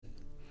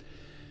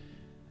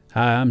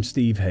Hi, I'm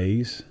Steve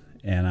Hayes,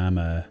 and I'm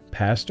a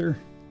pastor,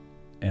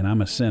 and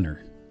I'm a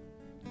sinner.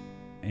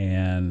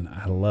 And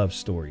I love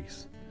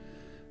stories.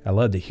 I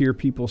love to hear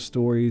people's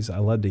stories. I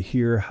love to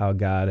hear how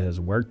God has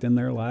worked in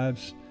their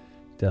lives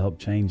to help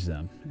change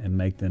them and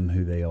make them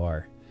who they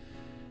are.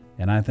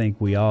 And I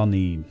think we all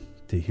need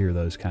to hear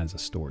those kinds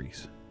of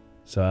stories.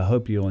 So I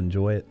hope you'll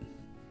enjoy it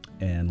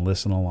and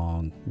listen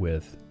along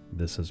with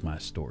This Is My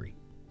Story.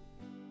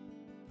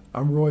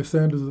 I'm Roy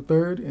Sanders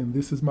III, and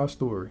this is my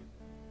story.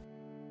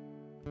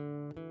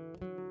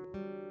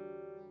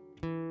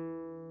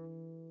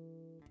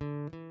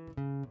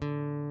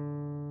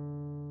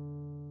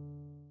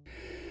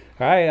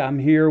 All right, I'm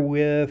here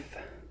with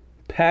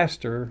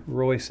Pastor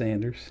Roy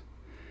Sanders,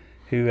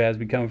 who has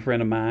become a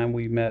friend of mine.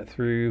 We met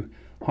through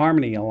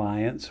Harmony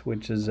Alliance,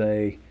 which is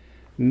a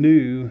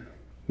new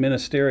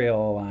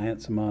ministerial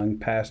alliance among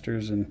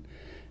pastors and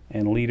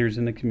leaders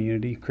in the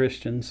community,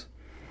 Christians,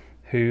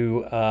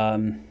 who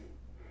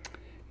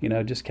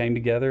just came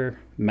together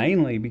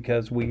mainly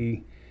because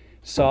we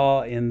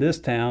saw in this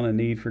town a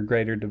need for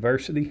greater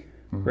diversity,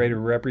 greater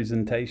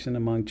representation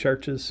among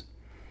churches,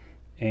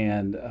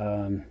 and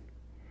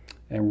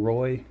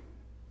Roy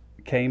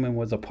came and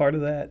was a part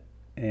of that,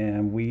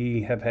 and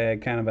we have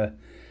had kind of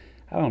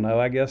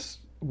I guess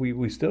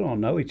we still don't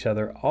know each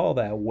other all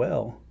that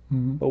well,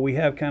 but we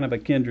have kind of a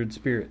kindred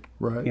spirit.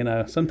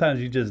 Right.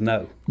 Sometimes you just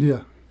know.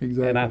 Yeah,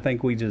 exactly. And I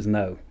think we just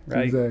know,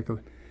 right? Exactly.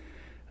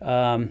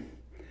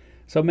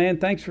 So, man,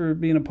 thanks for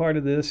being a part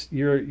of this.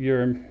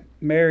 You're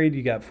married.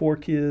 You got 4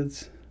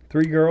 kids,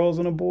 3 girls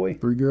and a boy.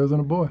 3 girls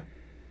and a boy.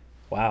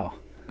 Wow.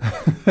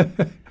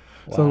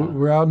 So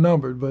we're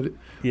outnumbered, but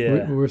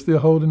we're still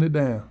holding it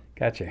down.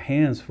 Got your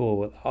hands full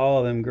with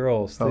all them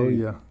girls, too. Oh,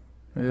 yeah.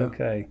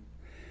 Okay.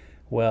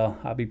 Well,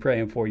 I'll be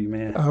praying for you,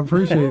 man. I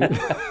appreciate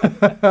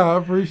it. I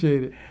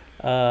appreciate it.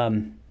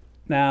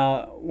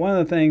 Now, one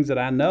of the things that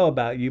I know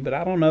about you, but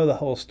I don't know the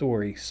whole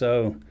story,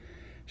 so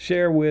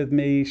share with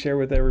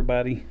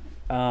everybody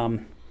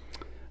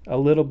a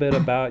little bit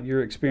about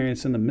your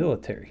experience in the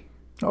military.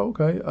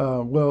 Okay.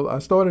 Well, I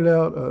started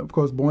out, of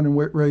course, born and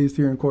raised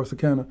here in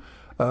Corsicana,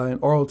 in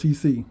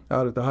ROTC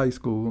out at the high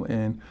school,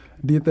 and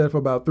did that for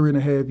about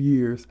 3.5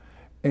 years,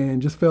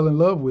 and just fell in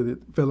love with it.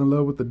 Fell in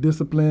love with the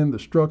discipline, the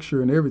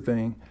structure, and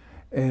everything.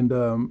 And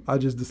I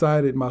just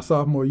decided my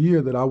sophomore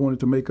year that I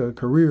wanted to make a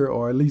career,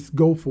 or at least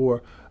go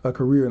for a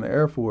career in the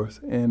Air Force.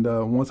 And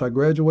once I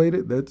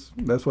graduated,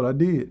 that's what I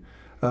did.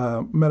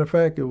 Matter of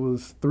fact, it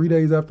was 3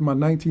 days after my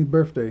 19th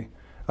birthday,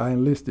 I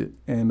enlisted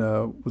and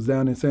was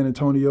down in San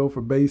Antonio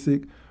for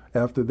basic.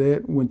 After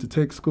that, went to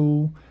tech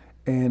school,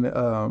 and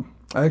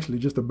actually,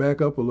 just to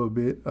back up a little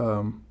bit,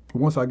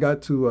 once I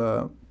got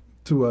to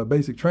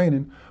basic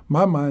training,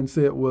 my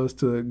mindset was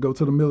to go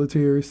to the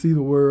military, see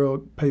the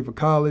world, pay for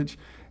college,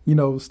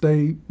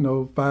 stay,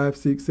 5,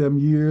 6, 7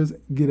 years,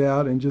 get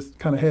out and just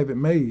kind of have it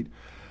made.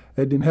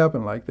 It didn't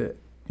happen like that.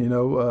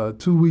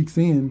 2 weeks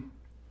in,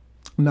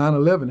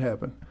 9/11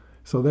 happened.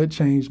 So that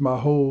changed my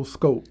whole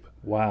scope.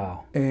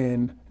 Wow.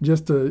 And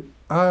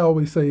I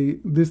always say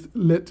this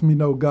lets me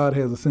know God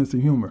has a sense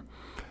of humor.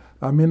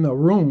 I'm in a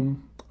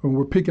room when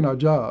we're picking our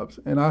jobs,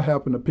 and I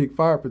happen to pick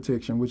fire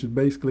protection, which is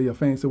basically a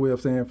fancy way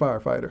of saying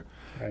firefighter.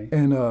 Right.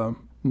 And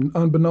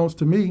unbeknownst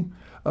to me,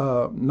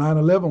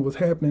 9/11 was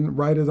happening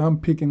right as I'm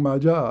picking my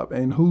job.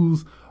 And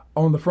who's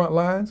on the front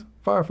lines?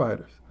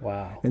 Firefighters.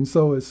 Wow. And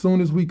so as soon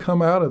as we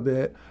come out of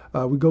that,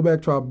 we go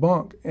back to our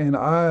bunk, and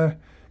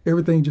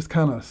everything just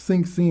kind of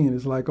sinks in.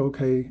 It's like,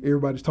 okay,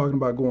 everybody's talking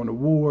about going to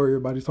war.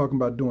 Everybody's talking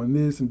about doing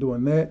this and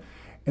doing that.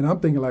 And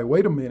I'm thinking like,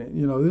 wait a minute,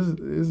 this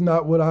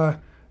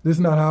is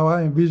not how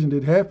I envisioned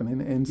it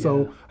happening. And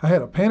so I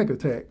had a panic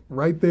attack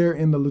right there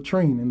in the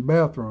latrine, in the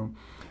bathroom.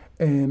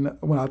 And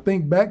when I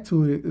think back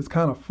to it, it's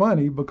kind of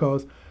funny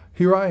because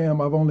here I am.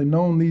 I've only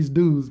known these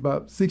dudes,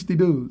 about 60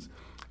 dudes.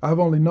 I've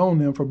only known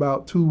them for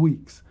about 2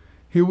 weeks.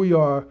 Here we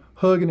are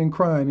hugging and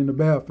crying in the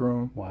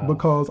bathroom. Wow.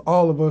 Because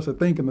all of us are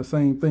thinking the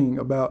same thing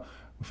about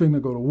we're finna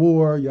go to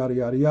war, yada,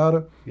 yada,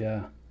 yada.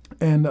 Yeah.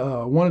 And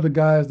one of the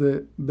guys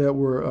that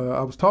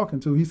I was talking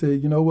to, he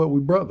said, you know what,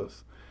 we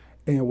brothers.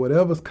 And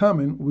whatever's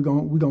coming, we're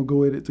gonna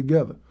go at it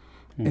together.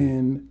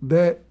 And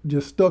that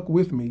just stuck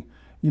with me,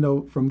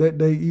 from that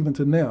day even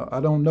to now. I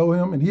don't know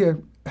him, and he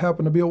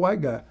happened to be a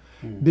white guy.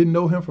 Didn't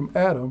know him from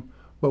Adam,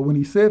 but when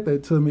he said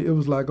that to me, it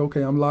was like,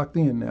 okay, I'm locked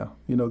in now.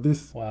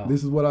 This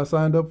is what I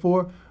signed up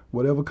for.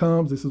 Whatever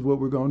comes, this is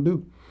what we're gonna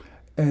do.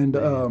 And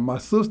my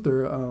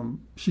sister,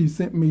 she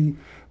sent me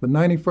the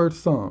 91st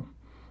Psalm.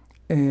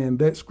 And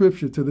that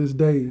scripture to this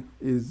day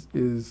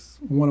is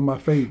one of my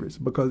favorites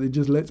because it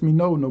just lets me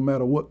know no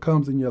matter what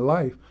comes in your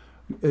life,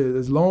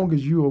 as long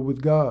as you are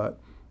with God,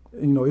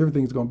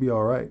 everything's going to be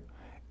all right.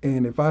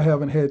 And if I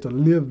haven't had to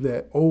live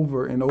that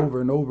over and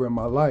over and over in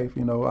my life,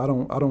 I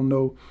don't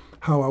know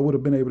how I would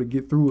have been able to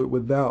get through it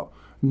without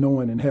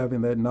knowing and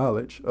having that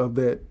knowledge of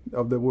the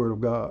Word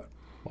of God.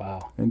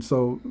 Wow. And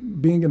so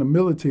being in the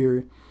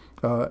military,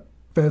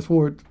 fast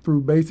forward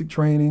through basic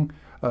training,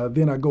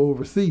 then I go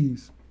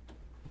overseas.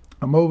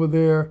 I'm over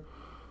there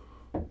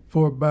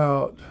for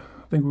about,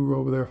 I think we were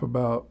over there for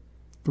about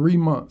 3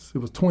 months. It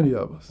was 20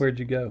 of us. Where'd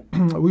you go?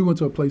 We went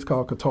to a place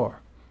called Qatar.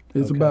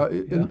 It's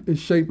Okay.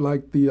 it's shaped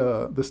like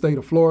the state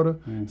of Florida.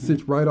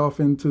 Sits right off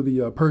into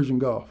the Persian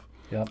Gulf,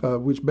 Yep.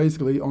 which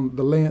basically on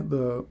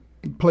the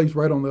place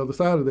right on the other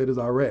side of that is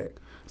Iraq.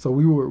 So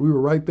we were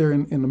right there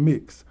in the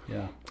mix,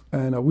 Yeah.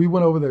 and we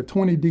went over there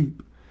 20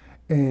 deep,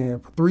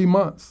 and for 3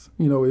 months,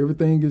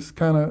 everything is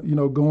kind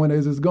of going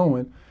as it's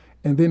going,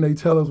 and then they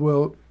tell us,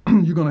 well,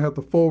 you're going to have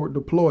to forward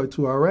deploy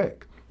to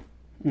Iraq.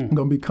 You're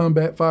going to be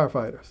combat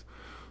firefighters.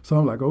 So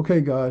I'm like,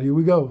 okay, God, here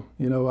we go.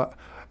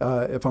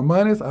 If I'm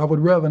honest, I would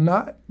rather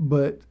not,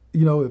 but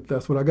if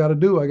that's what I got to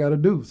do, I got to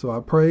do. So I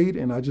prayed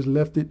and I just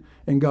left it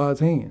in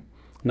God's hand.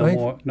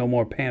 No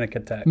more panic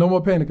attack. No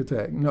more panic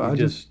attack. No,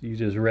 You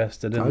just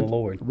rested in the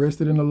Lord.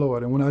 Rested in the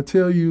Lord. And when I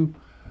tell you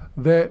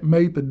that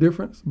made the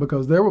difference,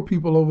 because there were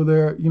people over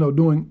there,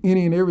 doing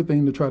any and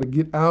everything to try to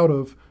get out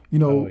of,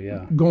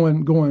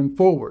 going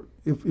forward,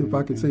 if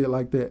I could say it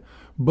like that.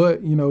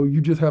 But,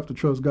 you just have to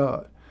trust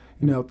God.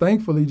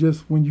 Thankfully,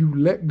 just when you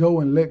let go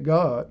and let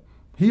God,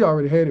 he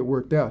already had it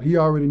worked out. He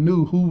already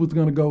knew who was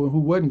going to go and who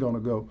wasn't going to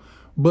go.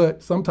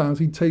 But sometimes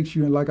he takes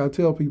you, and like I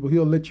tell people,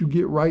 he'll let you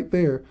get right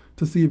there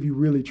to see if you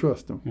really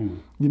trust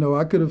him.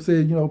 I could have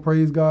said,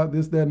 praise God,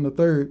 this, that, and the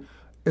third,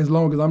 as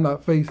long as I'm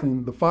not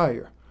facing the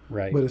fire.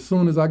 Right. But as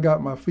soon as I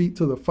got my feet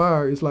to the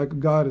fire, it's like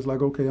God is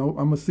like, okay, I'm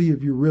going to see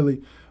if you're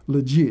really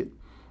legit.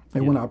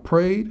 And when I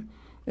prayed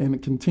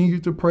and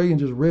continued to pray and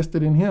just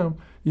rested in him,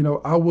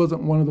 I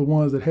wasn't one of the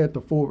ones that had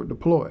to forward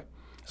deploy.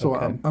 So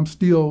I'm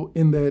still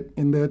in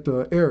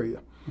that area.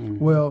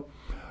 Well,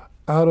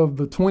 out of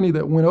the 20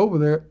 that went over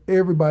there,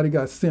 everybody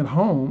got sent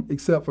home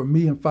except for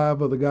me and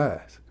 5 other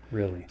guys.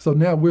 Really? So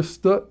now we're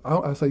stuck.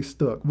 I say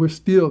stuck. We're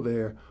still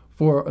there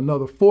for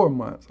another 4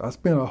 months. I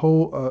spent a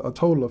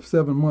total of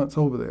 7 months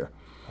over there.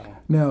 Wow.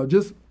 Now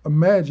just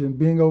imagine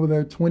being over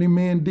there 20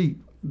 men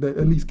deep that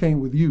at least came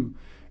with you.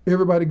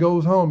 Everybody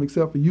goes home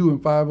except for you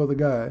and 5 other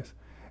guys.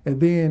 And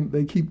then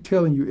they keep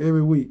telling you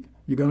every week,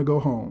 you're going to go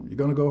home. You're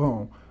going to go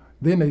home.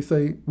 Then they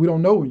say, we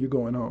don't know when you're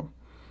going home.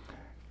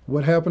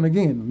 What happened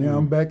again? Now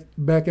I'm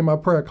back in my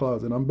prayer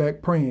closet. I'm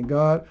back praying.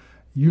 God,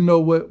 you know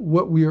what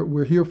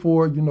we're here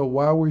for. You know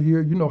why we're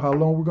here. You know how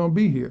long we're going to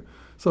be here.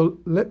 So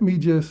let me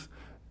just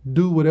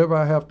do whatever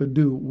I have to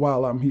do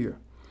while I'm here.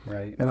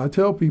 Right. And I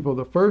tell people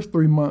the first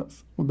 3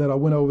 months that I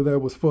went over there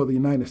was for the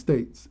United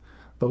States.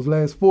 Those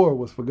last 4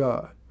 was for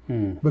God.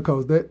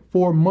 Because that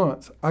 4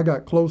 months, I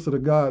got closer to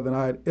God than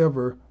I had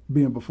ever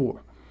been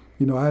before.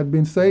 I had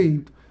been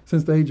saved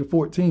since the age of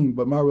 14,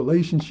 but my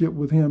relationship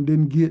with him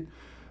didn't get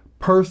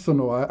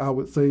personal, I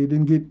would say. It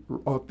didn't get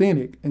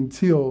authentic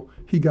until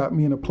he got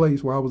me in a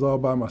place where I was all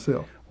by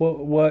myself. Well,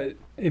 what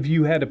if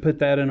you had to put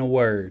that in a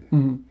word?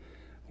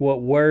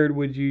 What word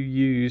would you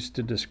use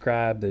to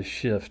describe the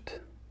shift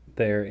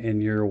there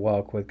in your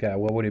walk with God?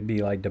 What would it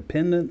be, like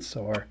dependence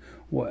or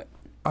what?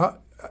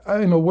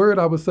 In a word,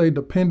 I would say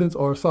dependence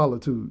or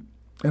solitude.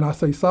 And I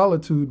say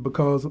solitude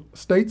because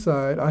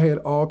stateside, I had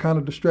all kind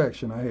of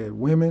distraction. I had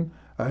women,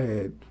 I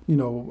had,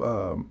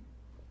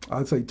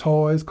 I'd say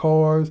toys,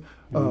 cars,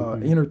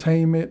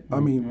 entertainment,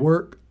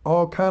 work,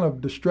 all kind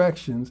of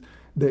distractions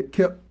that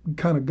kept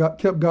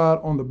God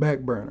on the back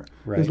burner.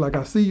 Right. It's like,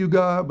 I see you,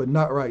 God, but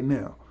not right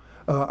now.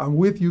 I'm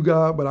with you,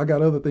 God, but I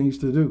got other things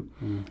to do.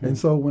 And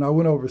so when I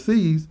went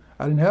overseas,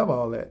 I didn't have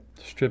all that.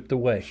 Stripped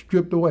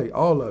away,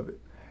 all of it.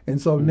 And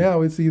so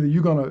now it's either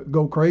you're going to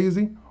go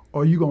crazy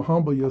or you're going to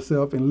humble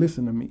yourself and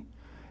listen to me.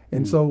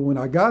 And so when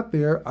I got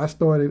there, I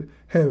started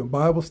having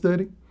Bible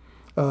study.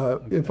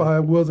 If I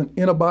wasn't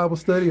in a Bible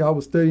study, I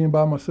was studying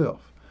by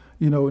myself.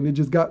 And it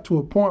just got to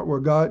a point where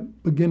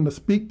God began to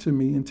speak to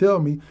me and tell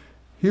me,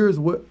 here's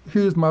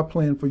my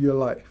plan for your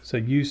life. So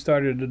you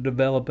started to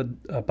develop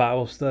a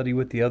Bible study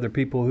with the other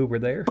people who were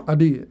there? I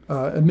did.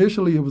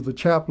 Initially, it was the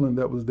chaplain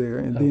that was there.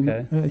 And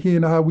then he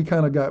and I, we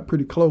kind of got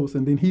pretty close.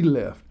 And then he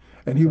left.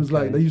 And he was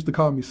like, they used to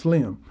call me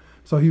Slim.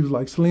 So he was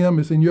like, Slim,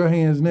 it's in your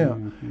hands now.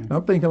 And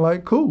I'm thinking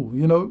like, cool,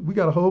 we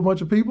got a whole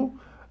bunch of people.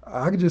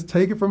 I could just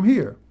take it from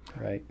here.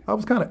 Right. I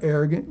was kind of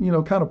arrogant,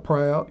 kind of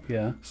proud.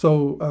 Yeah.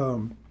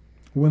 So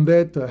when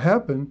that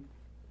happened,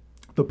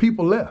 the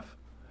people left.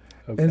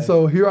 Okay. And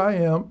so here I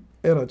am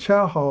at a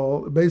chow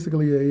hall,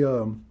 basically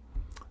a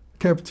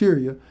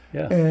cafeteria,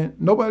 and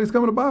nobody's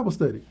coming to Bible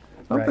study.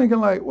 I'm thinking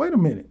like, wait a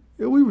minute.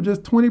 We were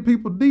just 20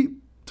 people deep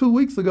 2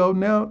 weeks ago.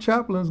 Now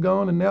chaplain's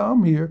gone, and now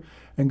I'm here.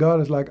 And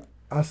God is like,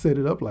 I set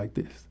it up like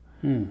this.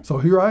 So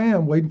here I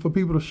am waiting for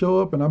people to show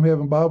up, and I'm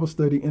having Bible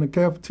study in a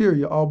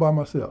cafeteria all by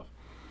myself.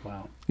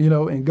 Wow.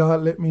 And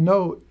God let me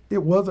know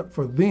it wasn't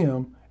for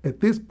them at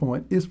this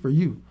point. It's for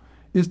you.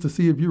 It's to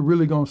see if you're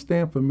really going to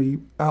stand for me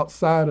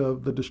outside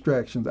of the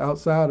distractions,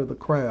 outside of the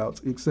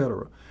crowds,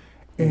 etc.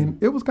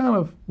 And it was kind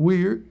of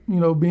weird,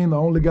 being the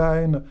only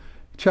guy in the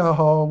chow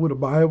hall with a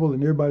Bible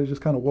and everybody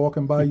just kind of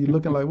walking by you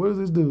looking like, what does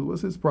this do?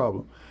 What's his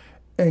problem?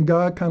 And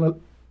God kind of,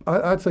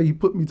 I'd say he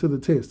put me to the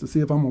test to see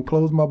if I'm going to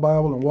close my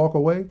Bible and walk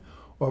away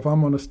or if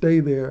I'm going to stay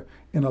there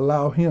and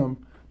allow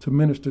him to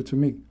minister to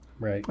me.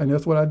 Right. And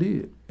that's what I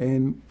did.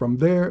 And from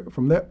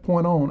that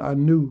point on, I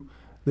knew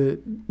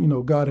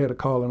that God had a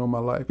calling on my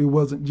life. It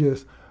wasn't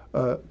just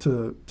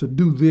to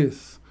do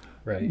this,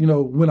 Right.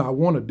 when I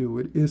want to do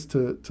it. It's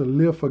to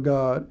live for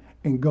God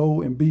and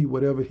go and be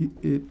whatever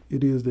it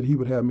is that He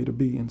would have me to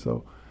be. And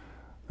so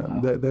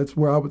that's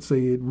where I would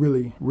say it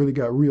really, really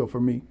got real for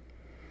me.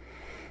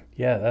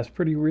 Yeah, that's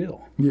pretty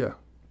real. Yeah.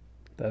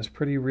 That's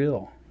pretty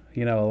real.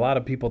 A lot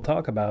of people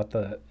talk about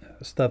the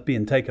stuff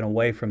being taken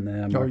away from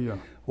them,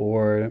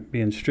 or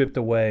being stripped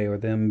away, or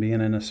them being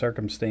in a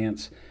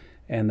circumstance,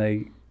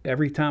 and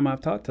every time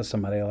I've talked to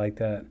somebody like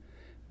that,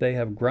 they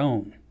have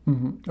grown.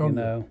 And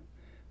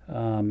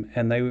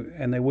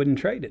they wouldn't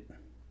trade it.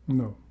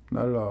 No,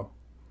 not at all.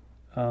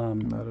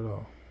 Not at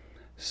all.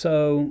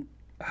 So,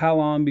 how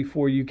long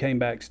before you came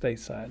back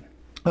stateside?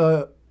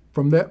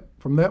 From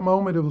that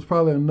moment, it was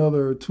probably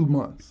another 2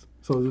 months.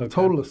 So it was a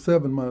total of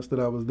 7 months that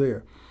I was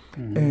there.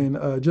 Mm-hmm.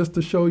 And just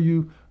to show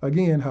you,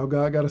 again, how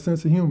God got a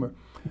sense of humor,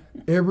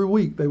 every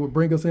week they would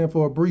bring us in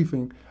for a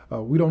briefing.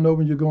 We don't know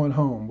when you're going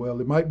home. Well,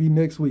 it might be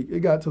next week.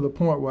 It got to the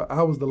point where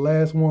I was the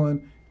last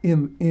one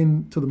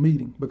into the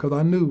meeting because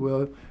I knew,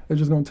 well, they're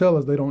just going to tell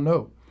us they don't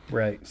know.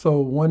 Right. So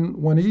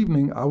one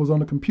evening, I was on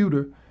the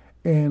computer,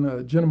 and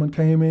a gentleman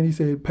came in. He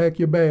said, pack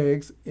your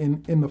bags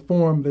in the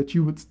form that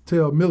you would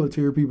tell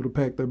military people to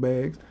pack their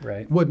bags.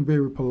 Right. Wasn't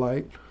very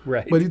polite.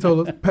 Right. But he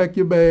told us, pack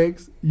your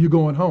bags, you're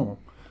going home.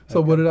 So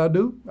what did I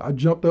do? I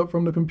jumped up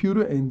from the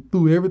computer and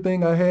threw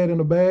everything I had in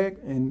the bag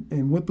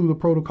and went through the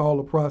protocol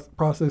of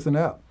processing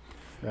out.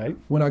 Right.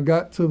 When I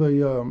got to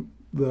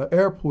the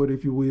airport,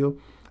 if you will,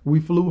 we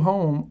flew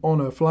home on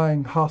a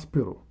flying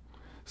hospital.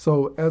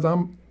 So as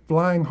I'm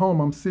flying home,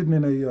 I'm sitting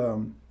in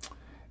a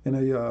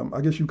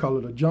I guess you call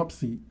it a jump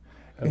seat.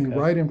 Okay. And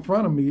right in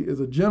front of me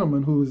is a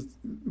gentleman who is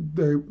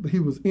there.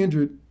 He was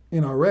injured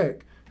in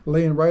Iraq,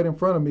 laying right in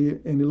front of me,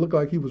 and it looked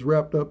like he was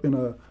wrapped up in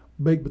a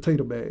baked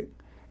potato bag.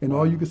 And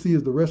all you can see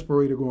is the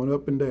respirator going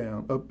up and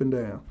down, up and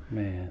down.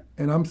 Man.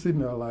 And I'm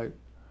sitting there like,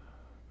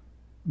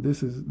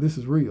 this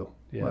is real.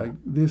 Yeah. Like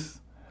this,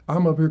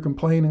 I'm up here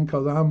complaining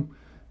because I'm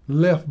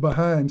left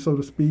behind, so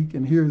to speak,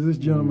 and here's this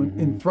gentleman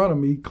in front of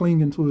me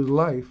clinging to his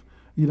life.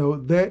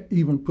 That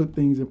even put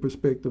things in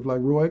perspective. Like,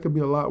 Roy, it could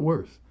be a lot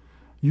worse.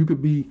 You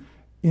could be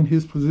in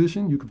his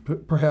position. You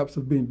could perhaps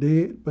have been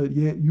dead, but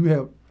yet you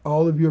have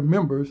all of your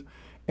members,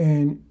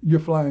 and you're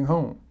flying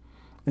home.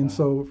 And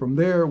so from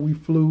there, we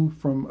flew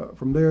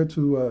from there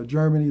to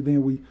Germany.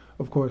 Then we,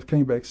 of course,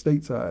 came back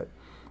stateside.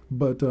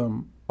 But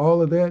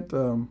all of that,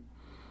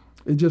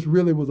 it just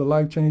really was a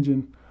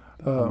life-changing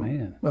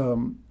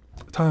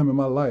time in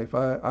my life.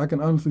 I can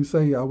honestly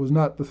say I was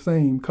not the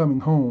same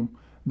coming home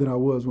than I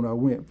was when I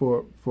went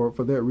for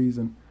that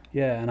reason.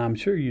 Yeah, and I'm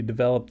sure you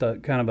developed a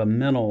kind of a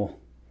mental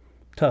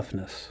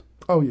toughness.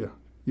 Oh, yeah.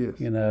 Yes.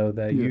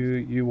 That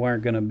you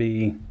weren't going to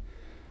be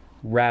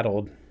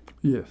rattled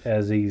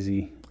as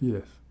easy.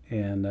 Yes.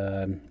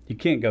 And you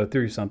can't go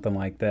through something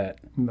like that.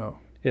 No.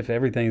 If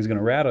everything's going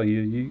to rattle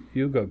you,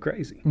 you'll go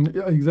crazy.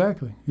 Yeah,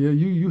 exactly. Yeah,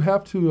 you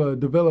have to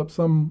develop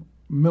some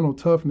mental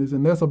toughness,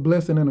 and that's a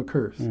blessing and a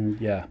curse.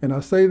 Yeah. And I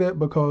say that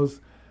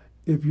because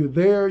if you're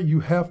there, you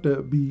have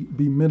to be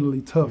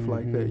mentally tough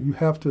like that. You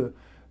have to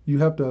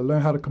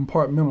learn how to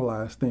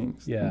compartmentalize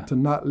things. Yeah. To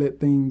not let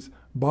things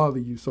bother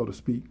you, so to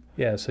speak.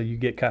 Yeah, so you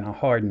get kind of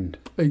hardened.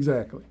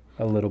 Exactly.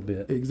 A little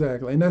bit.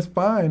 Exactly. And that's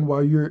fine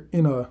while you're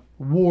in a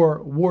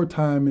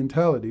wartime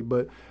mentality.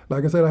 But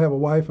like I said, I have a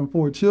wife and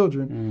 4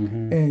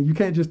 children, and you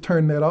can't just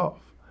turn that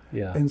off.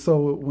 Yeah. And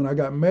so when I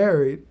got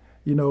married,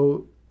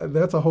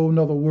 that's a whole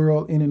nother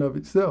world in and of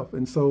itself.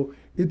 And so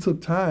it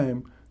took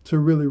time to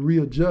really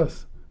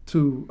readjust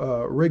to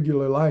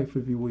regular life,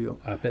 if you will.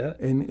 I bet.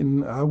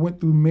 And I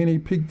went through many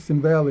peaks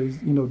and valleys,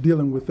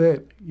 dealing with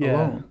that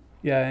alone.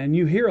 Yeah, and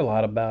you hear a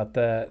lot about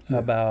that,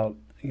 about,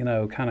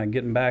 kind of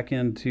getting back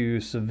into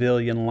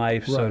civilian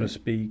life, so to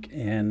speak,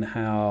 and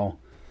how,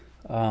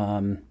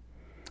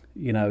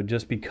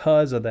 just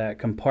because of that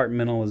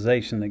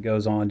compartmentalization that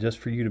goes on just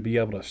for you to be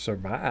able to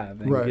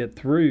survive and get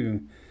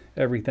through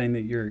everything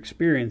that you're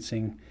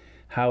experiencing,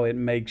 how it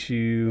makes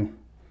you,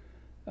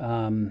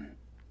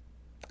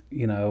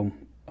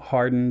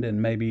 hardened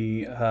and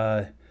maybe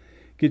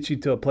gets you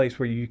to a place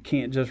where you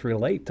can't just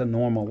relate to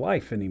normal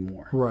life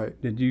anymore. Right.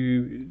 Did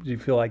you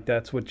feel like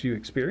that's what you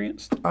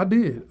experienced? I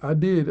did.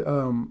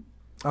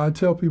 I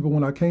tell people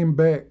when I came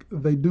back,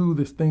 they do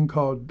this thing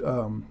called,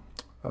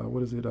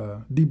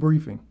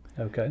 debriefing.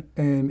 Okay.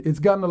 And it's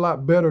gotten a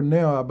lot better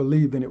now, I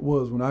believe, than it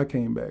was when I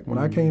came back. When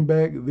I came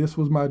back, this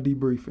was my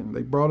debriefing.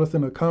 They brought us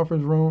in a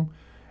conference room,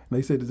 and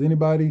they said, is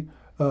anybody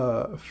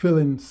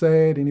feeling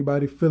sad?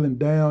 Anybody feeling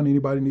down?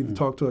 Anybody need to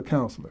talk to a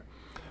counselor?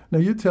 Now,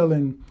 you're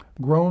telling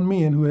grown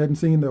men who hadn't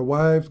seen their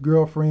wives,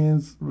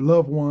 girlfriends,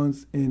 loved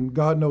ones in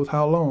God knows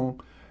how long,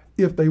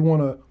 if they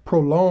want to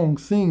prolong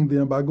seeing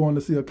them by going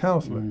to see a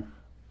counselor.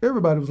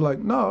 Everybody was like,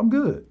 no, I'm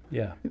good.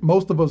 Yeah.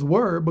 Most of us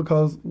were,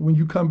 because when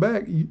you come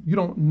back, you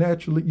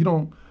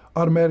don't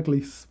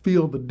automatically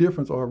feel the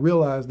difference or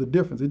realize the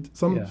difference.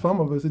 Some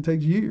of us, it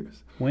takes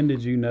years. When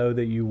did you know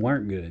that you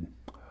weren't good?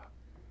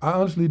 I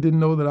honestly didn't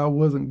know that I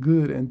wasn't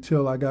good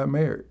until I got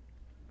married.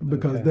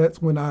 because Okay.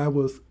 that's when I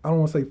don't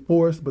want to say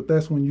forced, but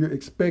that's when you're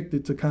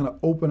expected to kind of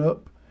open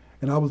up,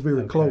 and I was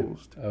very Okay.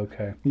 closed,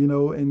 Okay.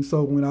 and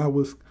so when I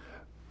was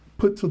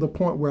put to the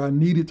point where I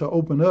needed to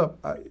open up,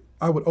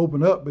 I would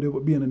open up, but it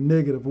would be in a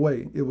negative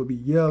way. It would be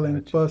yelling,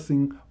 Gotcha.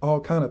 fussing, all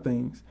kind of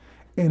things.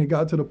 And it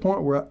got to the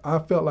point where I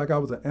felt like I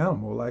was an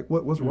animal, like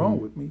what's wrong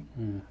with me?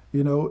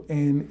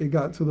 And it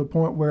got to the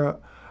point where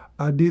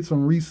I did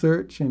some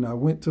research, and I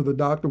went to the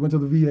doctor, went to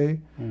the VA,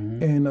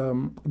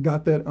 and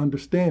got that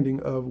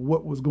understanding of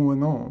what was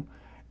going on.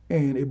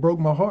 And it broke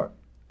my heart.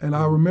 And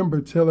I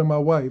remember telling my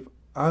wife,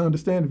 I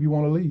understand if you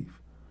want to leave.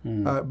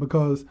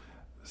 Because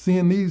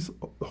seeing these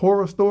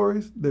horror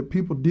stories that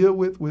people deal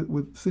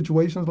with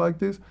situations like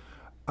this,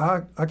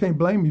 I can't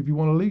blame you if you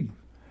want to leave.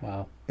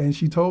 Wow. And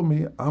she told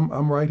me,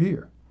 I'm right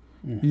here.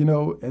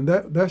 And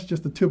that's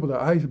just the tip of the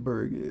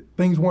iceberg.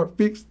 Things weren't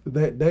fixed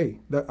that day.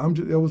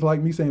 It was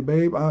like me saying,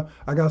 babe,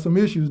 I got some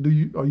issues.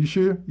 Are you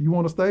sure you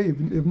want to stay?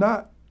 If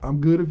not, I'm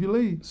good if you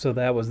leave. So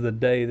that was the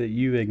day that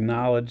you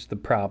acknowledged the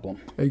problem.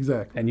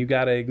 Exactly. And you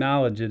got to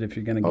acknowledge it if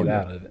you're going to get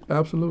out of it.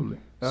 Absolutely.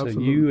 So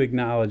you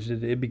acknowledged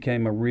it. It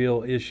became a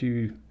real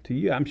issue to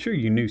you. I'm sure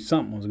you knew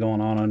something was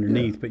going on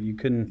underneath, but you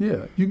couldn't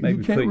you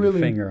maybe can't put really,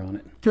 your finger on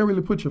it. Can't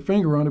really put your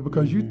finger on it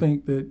because you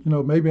think that,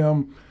 maybe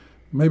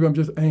I'm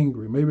just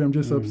angry. Maybe I'm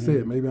just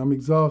upset. Maybe I'm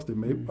exhausted.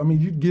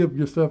 You give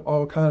yourself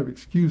all kind of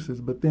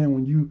excuses, but then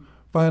when you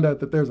find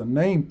out that there's a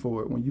name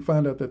for it, when you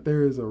find out that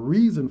there is a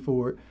reason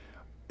for it,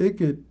 it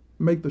could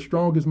make the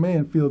strongest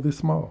man feel this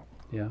small.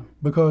 Yeah.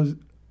 Because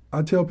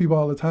I tell people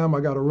all the time, I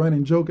got a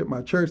running joke at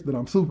my church that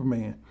I'm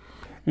Superman.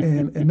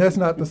 And that's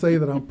not to say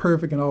that I'm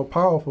perfect and all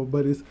powerful,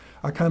 but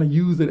I kind of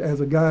use it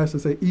as a guise to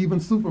say even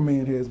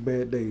Superman has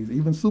bad days.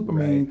 Even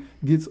Superman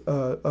gets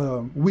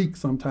weak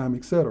sometime,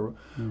 etc.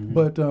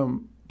 But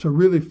to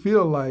really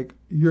feel like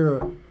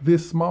you're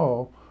this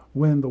small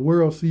when the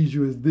world sees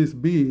you as this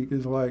big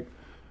is like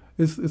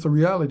it's a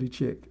reality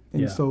check.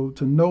 And so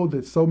to know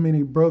that so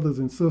many brothers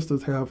and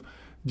sisters have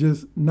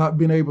just not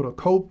been able to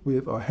cope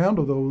with or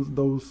handle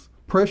those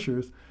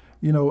pressures,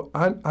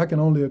 I can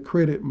only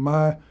accredit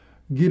my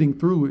getting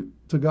through it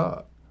to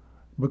God,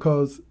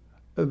 because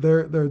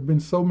there have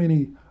been so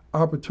many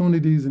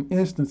opportunities and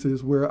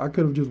instances where I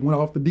could have just went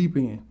off the deep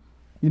end,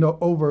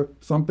 over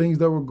some things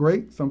that were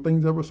great, some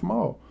things that were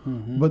small.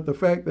 But the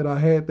fact that I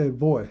had that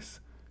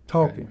voice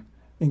talking,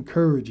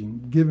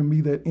 encouraging, giving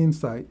me that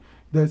insight,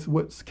 that's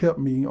what's kept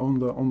me on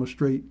the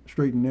straight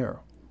and narrow.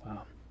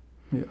 Wow.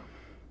 Yeah.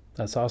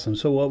 That's awesome.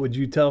 So what would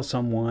you tell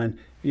someone,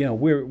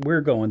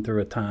 we're going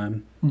through a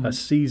time, a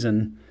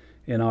season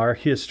in our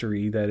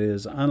history that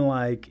is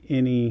unlike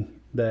any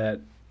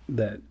that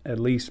at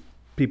least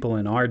people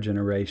in our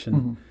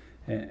generation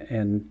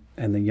and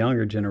the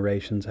younger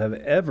generations have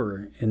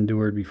ever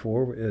endured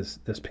before, is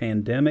this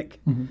pandemic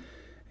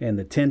and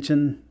the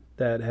tension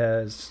that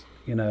has,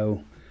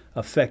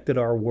 affected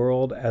our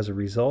world as a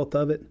result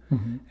of it.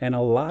 And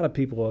a lot of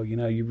people,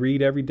 you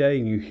read every day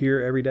and you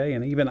hear every day,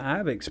 and even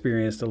I've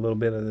experienced a little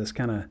bit of this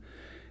kind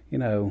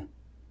of,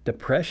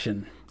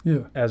 depression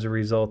as a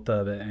result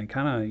of it, and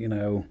kind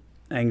of,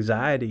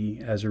 anxiety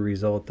as a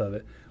result of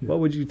it. What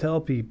would you tell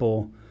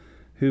people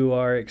who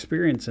are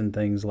experiencing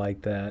things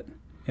like that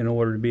in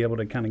order to be able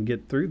to kind of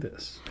get through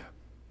this?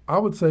 I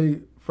would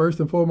say, first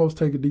and foremost,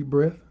 take a deep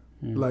breath.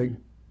 Like,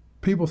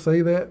 people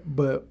say that,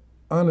 but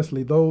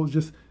honestly, those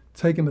just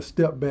taking a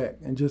step back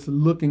and just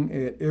looking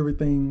at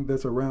everything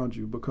that's around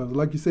you, because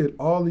like you said,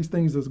 all these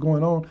things that's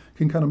going on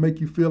can kind of make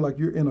you feel like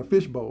you're in a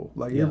fishbowl,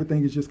 like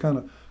everything is just kind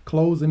of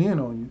closing in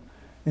on you.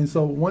 And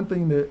so one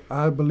thing that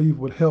I believe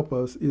would help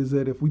us is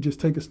that if we just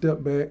take a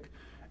step back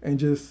and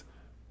just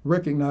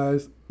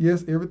recognize,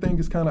 yes, everything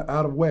is kind of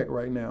out of whack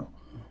right now,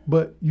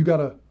 but you got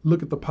to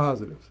look at the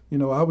positives.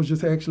 I was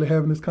just actually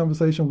having this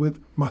conversation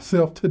with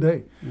myself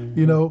today.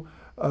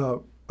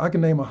 I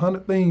can name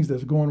 100 things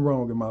that's going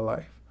wrong in my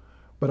life,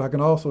 but I can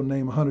also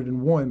name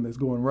 101 that's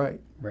going right.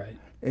 Right.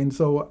 And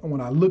so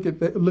when I look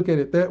at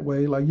it that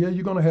way, like, you're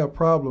going to have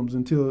problems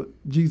until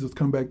Jesus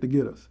come back to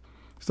get us.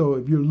 So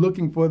if you're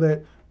looking for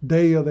that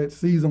day or that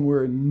season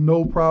where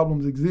no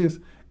problems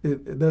exist,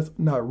 that's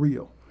not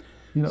real.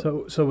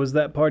 So was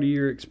that part of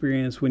your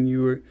experience when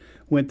you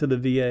went to the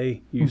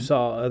VA? You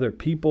saw other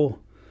people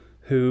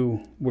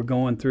who were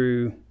going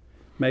through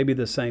maybe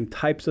the same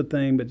types of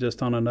thing, but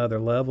just on another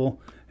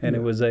level, and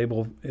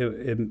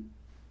it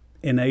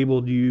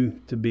enabled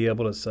you to be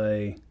able to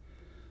say,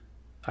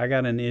 I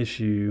got an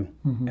issue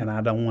and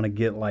I don't want to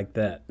get like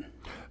that.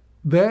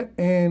 That,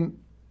 and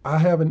I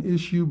have an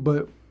issue,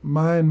 but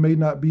mine may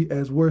not be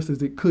as worse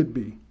as it could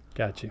be.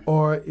 Got you.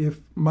 Or if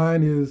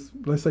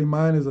let's say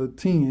mine is a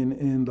 10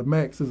 and the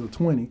max is a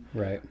 20.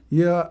 Right.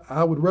 Yeah,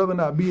 I would rather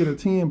not be at a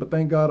 10, but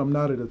thank God I'm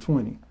not at a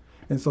 20.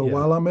 And so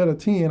while I'm at a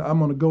 10, I'm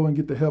going to go and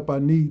get the help I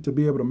need to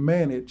be able to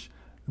manage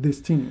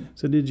this 10.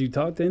 So did you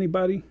talk to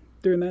anybody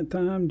during that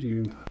time?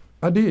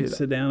 I did.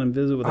 Sit down and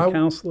visit with a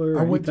counselor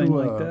or anything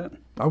like that?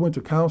 I went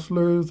to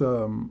counselors,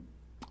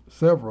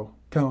 several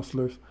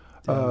counselors,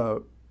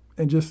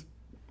 and just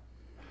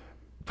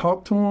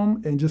talk to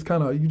them and just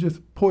you just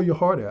pour your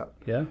heart out.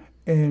 Yeah.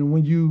 And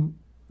when you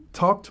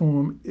talk to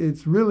them,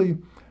 it's really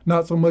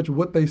not so much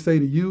what they say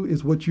to you,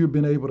 it's what you've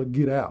been able to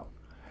get out.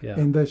 Yeah.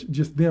 And that's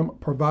just them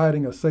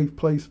providing a safe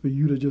place for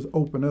you to just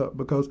open up.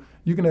 Because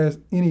you can ask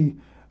any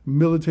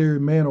military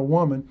man or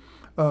woman,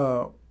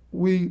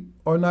 we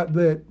are not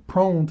that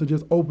prone to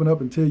just open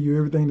up and tell you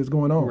everything that's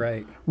going on.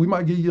 Right. We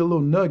might give you a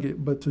little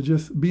nugget, but to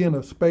just be in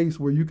a space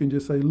where you can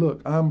just say,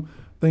 look, I'm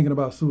thinking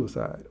about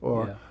suicide,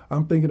 or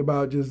I'm thinking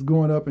about just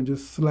going up and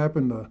just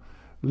slapping the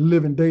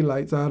living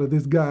daylights out of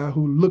this guy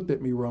who looked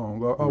at me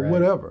wrong, or Right.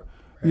 whatever,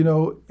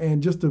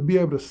 and just to be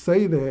able to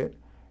say that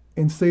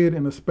and say it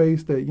in a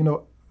space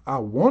that, I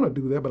want to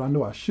do that, but I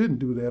know I shouldn't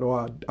do that,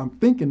 or I'm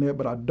thinking that,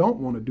 but I don't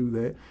want to do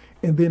that.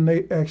 And then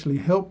they actually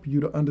help you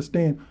to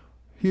understand,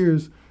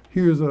 here's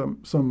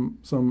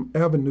some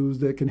avenues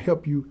that can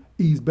help you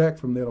ease back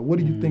from that, or what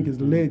do you think has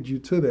led you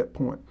to that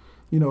point?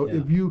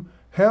 If you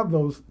have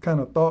those kind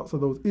of thoughts or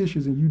those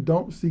issues and you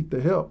don't seek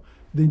the help,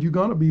 then you're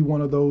going to be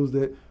one of those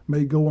that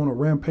may go on a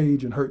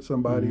rampage and hurt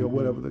somebody or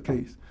whatever the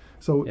case.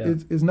 So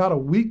it's not a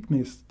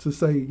weakness to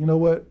say, you know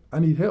what, I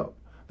need help.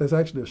 That's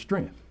actually a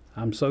strength.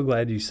 I'm so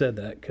glad you said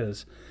that,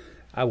 because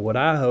what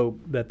I hope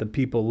that the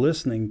people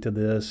listening to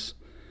this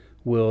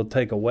will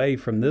take away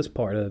from this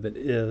part of it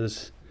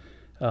is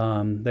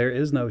there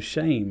is no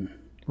shame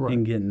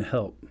in getting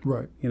help.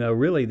 Right.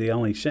 Really the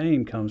only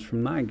shame comes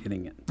from not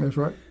getting it. That's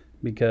right.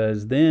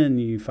 Because then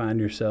you find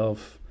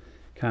yourself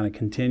kind of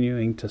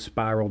continuing to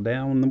spiral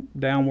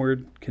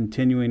downward,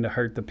 continuing to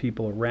hurt the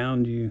people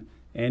around you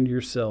and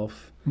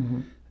yourself.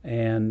 Mm-hmm.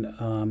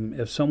 And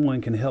if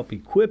someone can help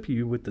equip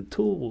you with the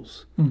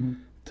tools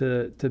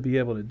to be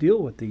able to deal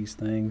with these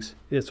things,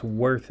 it's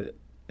worth it.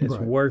 It's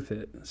worth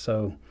it.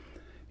 So,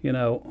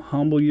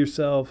 humble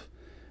yourself.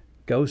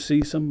 Go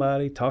see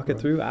somebody, talk it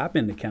through. I've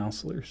been to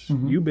counselors.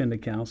 You've been to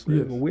counselors.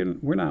 Yes. But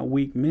we're not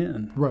weak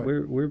men. Right.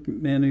 We're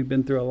men who've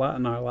been through a lot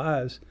in our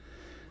lives.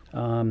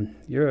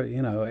 You're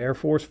Air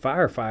Force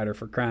firefighter,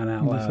 for crying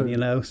out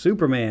loud.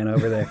 Superman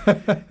over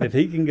there. If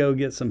he can go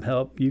get some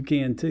help, you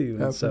can too.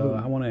 And so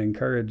I want to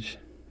encourage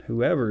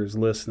whoever is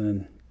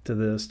listening to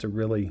this to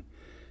really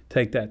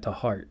take that to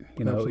heart.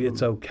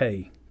 It's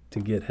okay to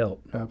get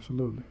help.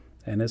 Absolutely.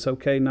 And it's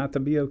okay not to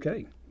be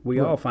okay. We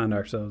all find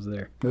ourselves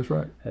there. That's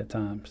right. At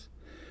times.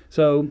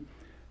 So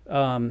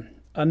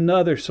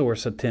another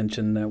source of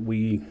tension that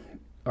we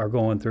are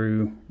going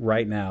through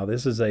right now,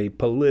 this is a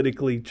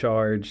politically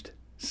charged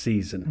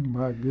season.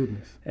 My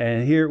goodness.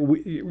 And here,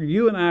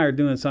 you and I are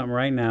doing something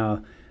right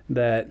now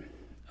that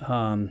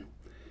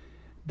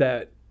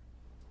that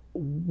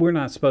we're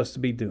not supposed to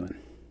be doing.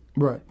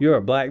 Right. You're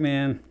a black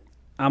man,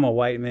 I'm a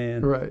white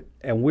man. Right.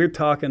 And we're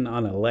talking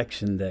on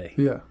Election Day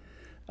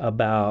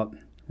about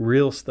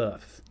real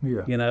stuff.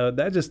 Yeah.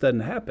 That just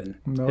doesn't happen.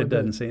 No, it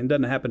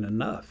doesn't happen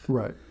enough.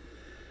 Right.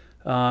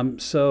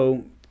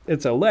 So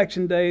it's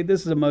Election Day.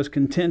 This is the most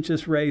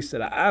contentious race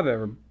that I've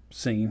ever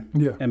seen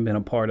and been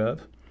a part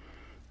of.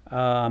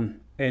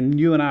 And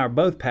you and I are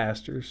both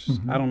pastors.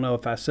 I don't know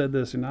if I said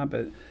this or not,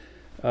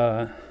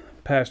 but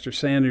Pastor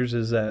Sanders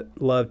is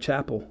at Love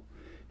Chapel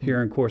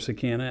here in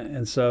Corsicana.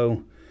 And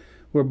so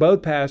we're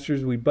both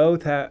pastors. We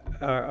both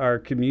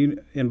are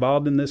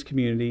involved in this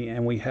community,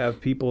 and we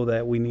have people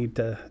that we need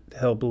to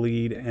help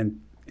lead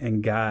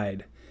and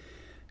guide.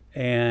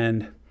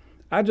 And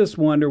I just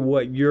wonder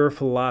what your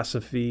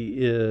philosophy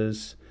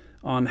is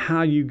on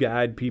how you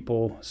guide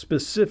people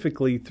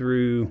specifically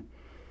through,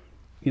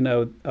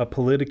 a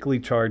politically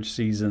charged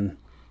season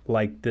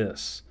like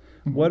this.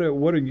 What's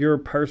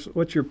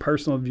your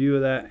personal view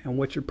of that, and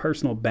what's your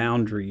personal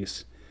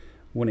boundaries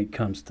when it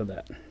comes to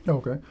that?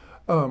 Okay.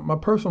 My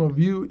personal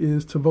view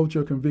is to vote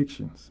your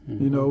convictions.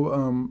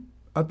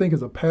 I think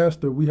as a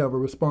pastor, we have a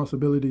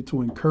responsibility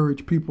to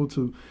encourage people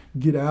to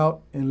get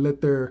out and let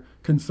their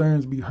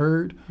concerns be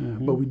heard,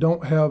 but we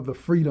don't have the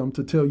freedom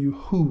to tell you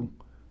who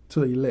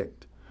to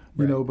elect,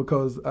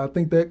 because I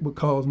think that would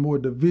cause more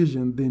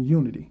division than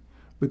unity.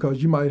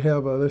 Because you might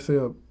have, let's say,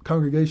 a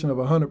congregation of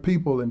 100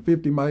 people, and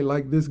 50 might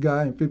like this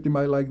guy and 50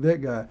 might like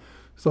that guy.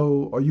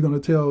 So are you going to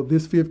tell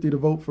this 50 to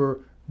vote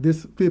for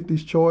this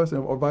 50's choice,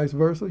 or vice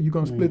versa? You're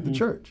going to split the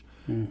church.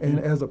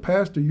 And as a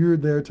pastor, you're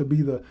there to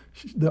be the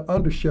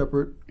under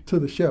shepherd to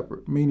the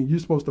shepherd, meaning you're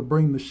supposed to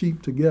bring the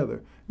sheep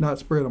together, not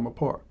spread them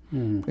apart.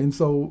 And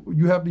so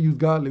you have to use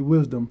godly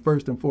wisdom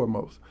first and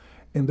foremost.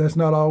 And that's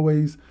not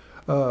always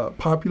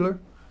popular.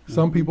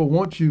 Some people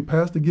want you,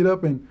 Pastor, get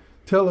up and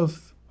tell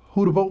us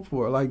who to vote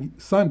for. Like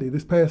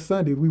this past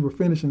Sunday, we were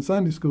finishing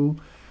Sunday school,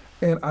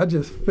 and I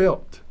just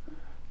felt,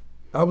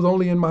 I was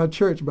only in my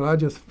church, but I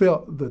just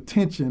felt the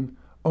tension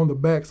on the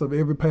backs of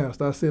every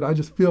pastor. I said, I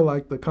just feel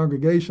like the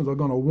congregations are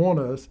going to want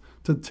us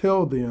to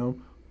tell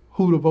them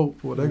who to vote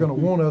for. They're going to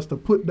want us to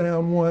put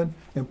down one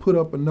and put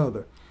up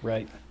another.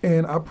 Right.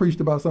 And I preached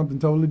about something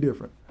totally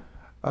different.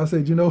 I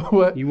said, you know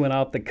what? You went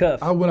off the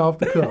cuff. I went off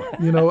the cuff.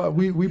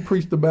 We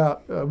preached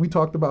about, we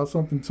talked about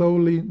something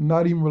totally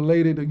not even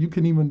related. You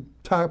can even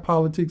tie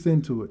politics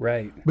into it.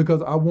 Right.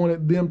 Because I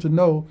wanted them to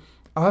know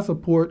I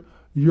support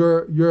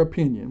your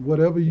opinion.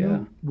 Whatever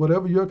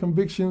your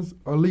convictions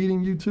are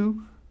leading you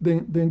to,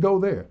 then go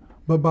there.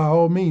 But by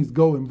all means,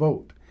 go and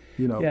vote.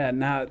 You know. Yeah.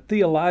 Now,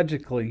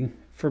 theologically,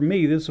 for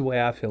me, this is the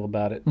way I feel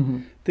about it. Mm-hmm.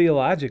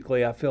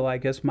 Theologically, I feel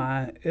like it's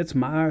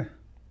my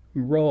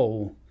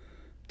role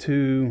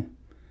to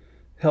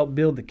help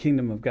build the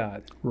kingdom of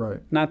God,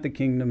 Right. not the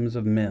kingdoms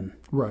of men.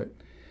 Right.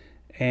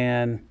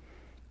 And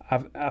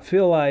I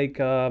feel like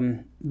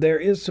there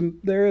is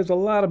a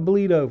lot of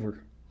bleed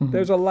over. Mm-hmm.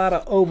 There's a lot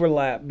of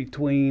overlap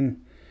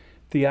between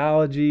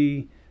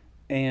theology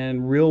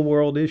and real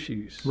world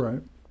issues,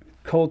 Right.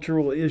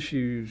 cultural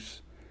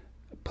issues,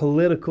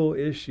 political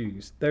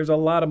issues. There's a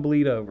lot of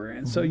bleed over,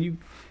 and so you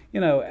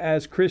know,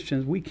 as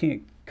Christians, we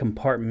can't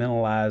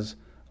compartmentalize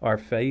our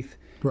faith.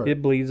 Right.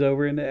 It bleeds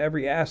over into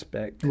every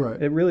aspect.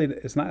 Right.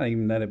 It's not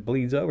even that it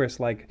bleeds over. It's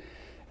like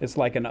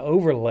an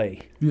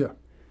overlay Yeah.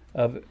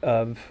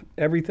 of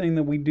everything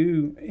that we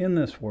do in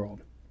this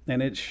world,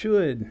 and it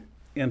should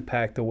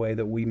impact the way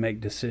that we make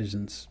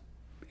decisions,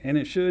 and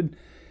it should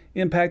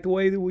impact the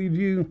way that we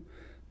view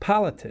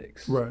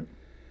politics. Right.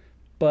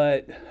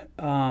 But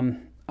I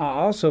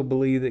also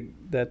believe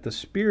that the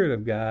Spirit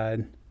of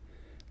God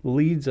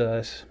leads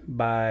us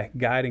by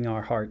guiding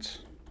our hearts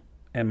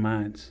and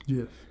minds.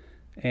 Yes.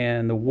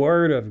 And the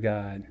Word of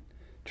God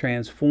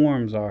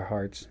transforms our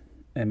hearts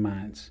and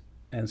minds.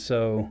 And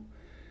so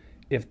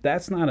if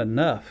that's not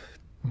enough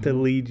to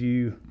lead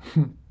you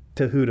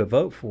to who to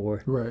vote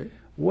for, Right.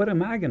 what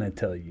am I going to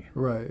tell you?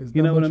 Right. It's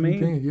You not know what much I we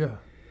mean? can,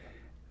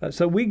 yeah.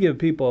 So we give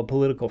people a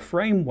political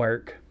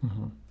framework,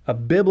 a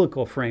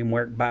biblical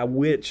framework by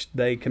which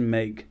they can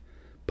make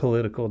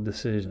political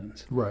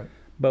decisions. Right.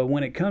 But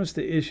when it comes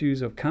to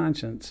issues of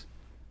conscience,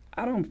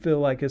 I don't feel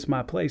like it's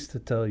my place to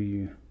tell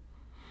you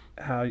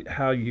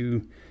how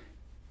you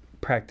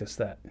practice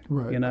that.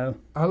 Right. You know?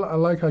 I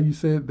like how you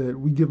said that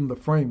we give them the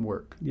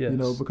framework. Yes. You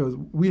know, because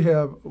we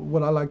have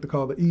what I like to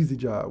call the easy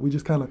job. We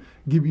just kind of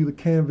give you the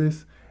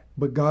canvas,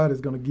 but God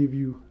is going to give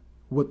you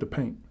what to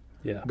paint.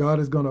 Yeah. God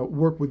is going to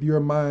work with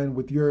your mind,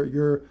 with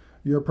your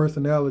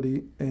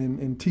personality,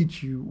 and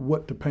teach you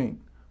what to paint.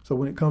 So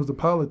when it comes to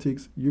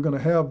politics, you're going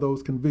to have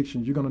those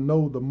convictions. You're going to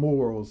know the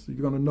morals.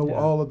 You're going to know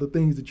all of the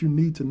things that you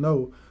need to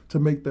know to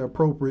make the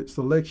appropriate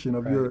selection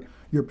of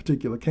your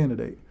particular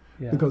candidate.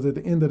 Yeah. Because at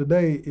the end of the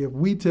day, if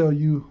we tell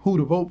you who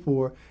to vote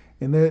for,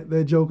 and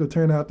that joker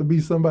turn out to be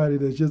somebody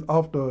that's just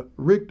off the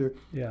Richter,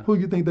 who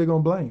you think they're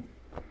going to blame?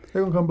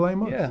 They're going to come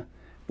blame us. Yeah.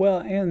 Well,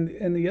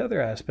 and the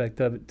other aspect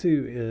of it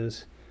too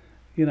is,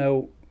 you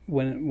know,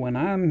 when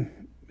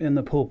I'm in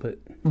the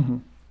pulpit,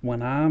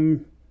 when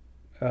I'm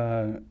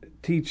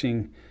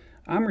teaching,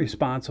 I'm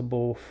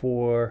responsible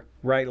for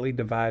rightly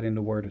dividing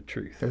the word of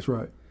truth. That's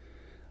right.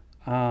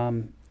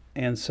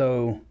 And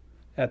so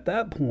at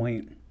that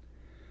point,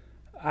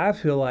 I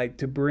feel like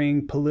to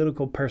bring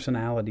political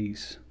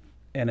personalities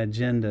and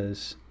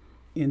agendas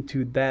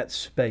into that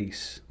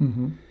space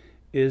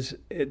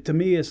to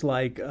me, it's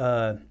like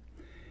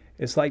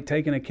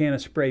taking a can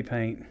of spray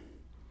paint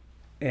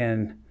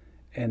and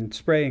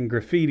spraying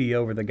graffiti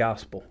over the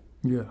gospel.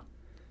 Yeah.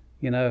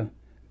 You know,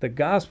 the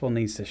gospel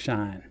needs to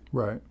shine,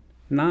 Right.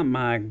 not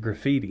my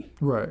graffiti.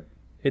 Right.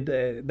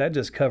 That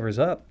just covers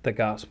up the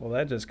gospel.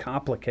 That just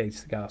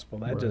complicates the gospel.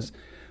 That just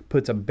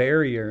puts a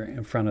barrier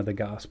in front of the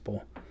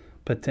gospel,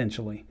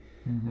 potentially.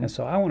 And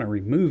so I want to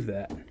remove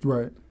that.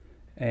 Right.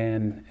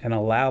 And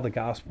allow the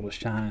gospel to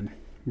shine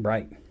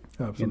bright.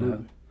 Absolutely. You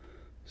know?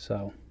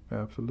 So.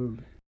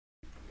 Absolutely.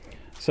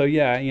 So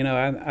yeah, you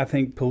know, I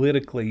think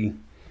politically,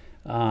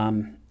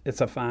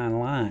 it's a fine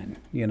line.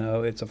 You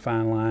know, it's a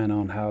fine line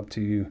on how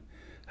to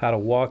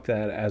walk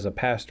that as a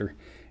pastor.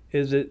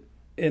 Is it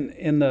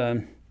in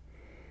the,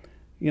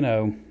 you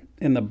know,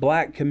 in the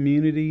black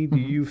community? Do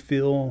you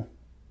feel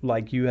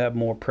like you have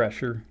more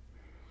pressure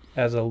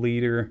as a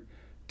leader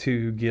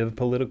to give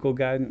political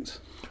guidance?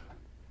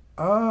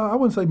 I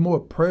wouldn't say more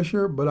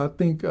pressure, but I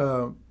think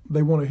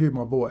they want to hear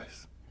my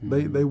voice.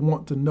 They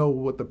want to know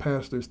what the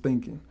pastor's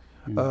thinking.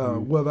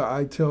 Whether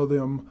I tell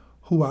them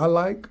who I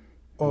like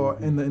or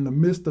in the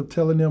midst of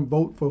telling them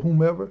vote for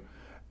whomever.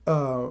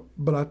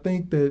 But I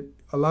think that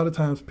a lot of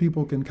times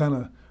people can kind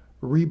of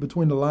read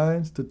between the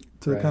lines to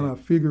kind of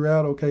figure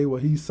out, okay,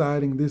 well, he's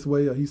siding this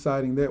way or he's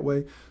siding that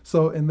way.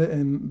 So,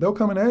 and they'll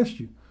come and ask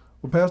you,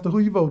 well, Pastor, who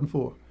you voting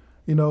for?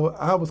 You know,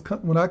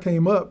 when I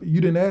came up,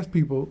 you didn't ask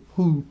people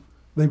who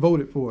they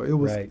voted for. It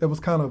was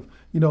kind of,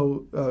 you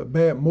know,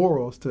 bad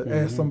morals to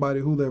ask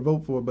somebody who they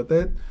vote for. But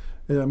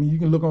I mean, you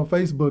can look on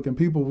Facebook and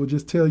people will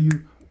just tell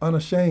you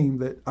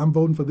unashamed that I'm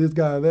voting for this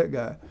guy or that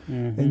guy.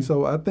 And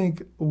so I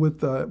think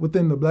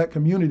within the black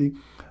community,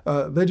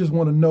 they just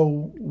want to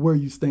know where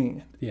you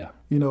stand. Yeah.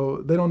 You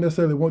know, they don't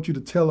necessarily want you to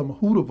tell them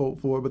who to vote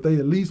for, but they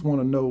at least want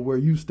to know where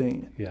you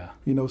stand. Yeah.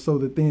 You know, so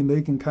that then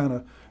they can kind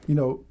of, you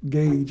know,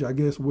 gauge, I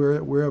guess,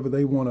 wherever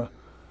they want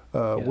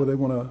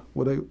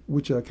to,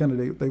 which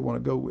candidate they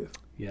want to go with.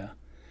 Yeah.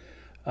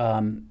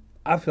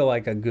 I feel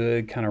like a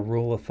good kind of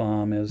rule of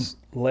thumb is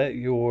let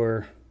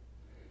your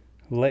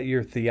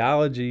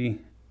theology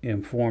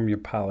inform your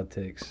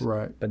politics.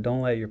 Right. But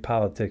don't let your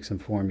politics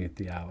inform your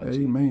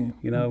theology. Amen.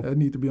 You know? That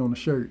needs to be on the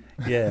shirt.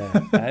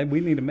 Yeah. We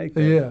need to make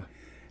that. Yeah.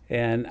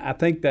 And I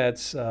think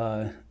that's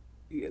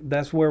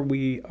that's where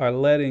we are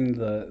letting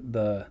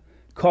the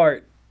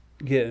cart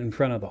get in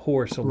front of the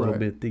horse a little Right.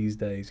 bit these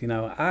days. You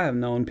know, I have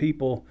known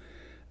people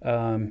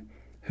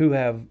who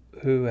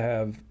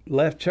have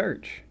left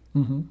church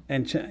Mm-hmm.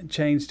 and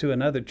changed to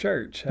another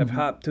church, have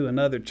hopped to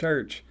another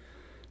church,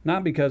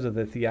 not because of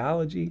the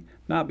theology,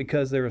 not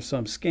because there was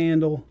some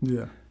scandal,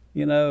 Yeah.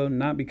 you know,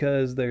 not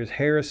because there's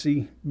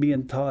heresy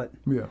being taught,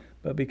 Yeah.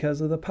 but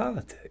because of the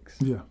politics.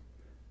 Yeah.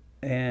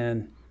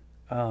 And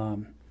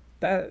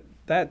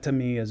that to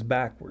me is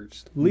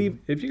backwards.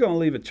 If you're going to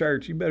leave a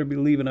church, you better be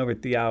leaving over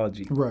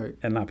theology Right.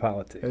 and not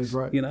politics. That's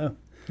right. You know.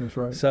 That's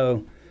right.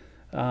 So,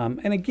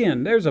 and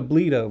again, there's a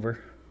bleed over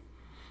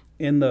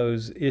in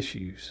those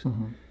issues.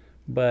 Mm-hmm.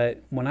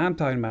 But when I'm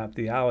talking about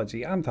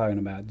theology, I'm talking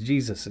about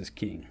Jesus is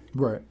king.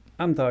 Right.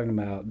 I'm talking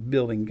about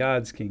building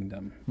God's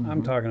kingdom. I'm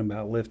Mm-hmm. talking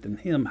about lifting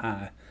him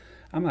high.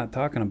 I'm not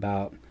talking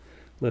about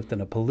lifting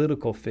a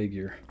political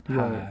figure high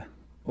Right.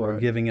 or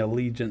Right. giving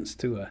allegiance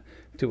to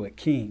a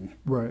king,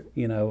 Right.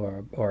 you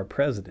know, or a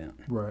president.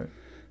 Right.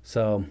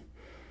 So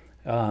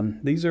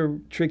these are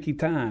tricky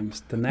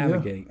times to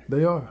navigate. Yeah,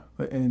 they are.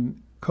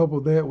 And couple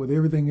that with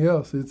everything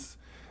else, it's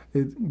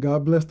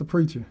God bless the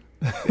preacher.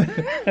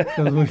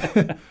 'Cause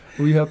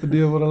we have to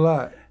deal with a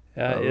lot.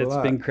 It's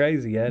lot. been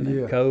crazy, hasn't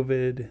it? Yeah.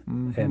 COVID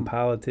Mhm. and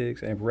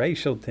politics and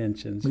racial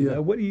tensions. You Yeah.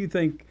 know, what do you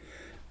think?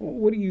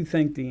 What do you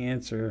think the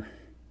answer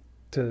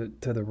to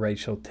the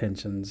racial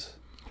tensions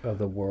of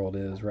the world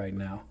is right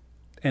now,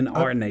 and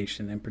our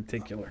nation in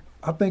particular?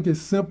 I think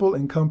it's simple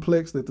and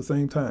complex at the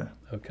same time.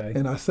 Okay.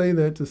 And I say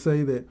that to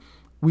say that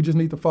we just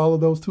need to follow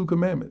those two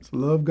commandments: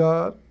 love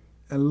God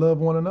and love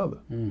one another.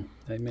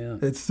 Amen.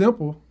 It's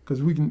simple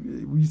because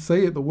we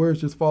say it, the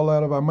words just fall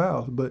out of our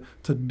mouths. But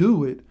to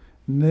do it,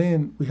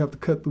 then we have to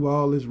cut through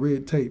all this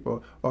red tape,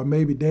 or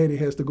maybe daddy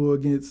has to go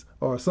against,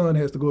 or son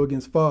has to go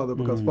against father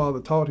because father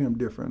taught him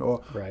different,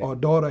 or Right. or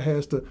daughter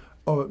has to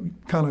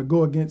kind of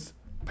go against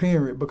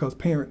parent because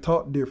parent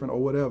taught different, or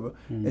whatever.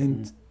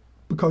 And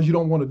because you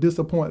don't want to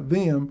disappoint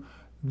them,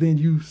 then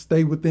you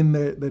stay within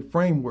that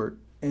framework.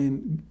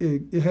 And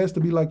it has to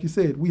be, like you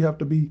said, we have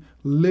to be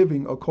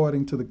living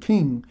according to the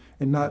king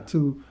and not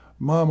to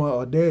mama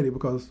or daddy,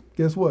 because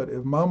guess what?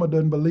 If mama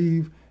doesn't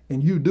believe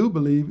and you do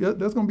believe,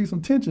 there's going to be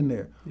some tension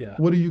there. Yeah.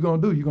 What are you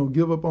going to do? You going to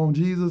give up on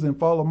Jesus and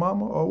follow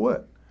mama, or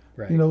what?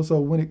 Right. You know, so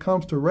when it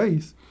comes to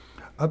race,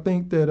 I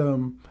think that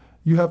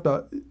you have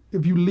to,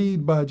 if you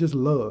lead by just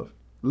love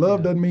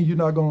doesn't mean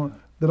that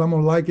I'm going to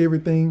like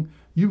everything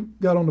you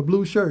got on the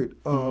blue shirt.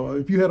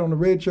 If you had on the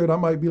red shirt, I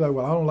might be like,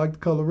 well, I don't like the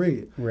color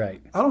red.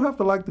 Right. I don't have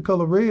to like the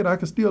color red. I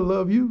can still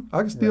love you.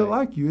 I can still Right.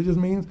 like you. It just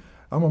means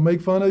I'm gonna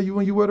make fun of you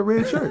when you wear the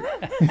red shirt.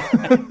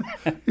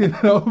 You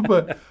know,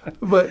 but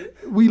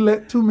we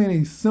let too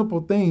many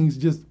simple things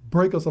just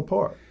break us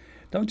apart.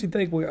 Don't you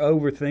think we're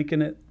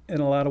overthinking it in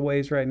a lot of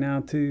ways right now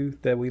too?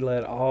 That we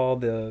let all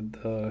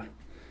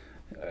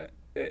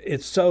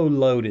it's so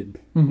loaded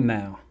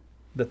now.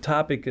 The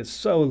topic is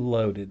so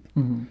loaded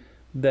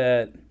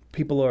that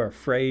people are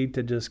afraid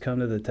to just come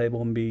to the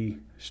table and be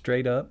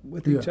straight up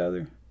with each Yeah.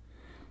 other.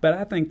 But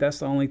I think that's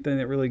the only thing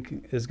that really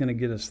is going to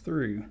get us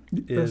through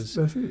is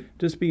That's it.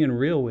 just being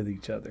real with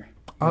each other.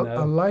 you I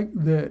know? like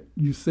that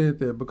you said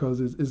that, because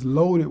it's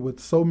loaded with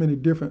so many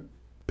different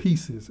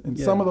pieces, and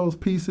some Yeah. of those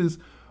pieces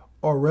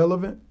are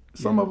relevant,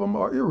 some Yeah. of them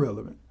are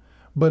irrelevant.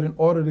 But in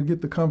order to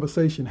get the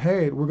conversation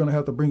had, we're going to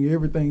have to bring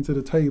everything to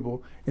the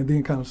table and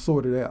then kind of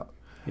sort it out.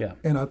 Yeah.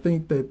 And I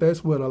think that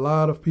that's what a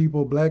lot of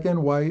people, black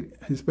and white,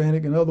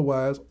 Hispanic and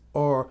otherwise,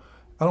 are,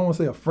 I don't want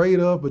to say afraid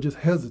of, but just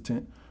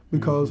hesitant,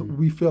 because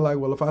we feel like,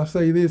 well, if I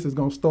say this, it's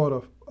going to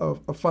start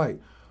a fight.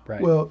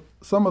 Right. Well,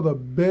 some of the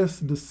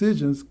best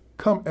decisions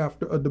come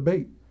after a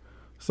debate.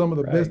 Some of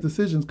the Right. best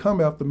decisions come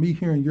after me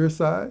hearing your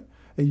side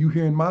and you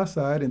hearing my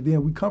side, and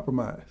then we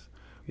compromise.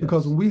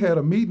 Because when we had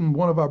a meeting,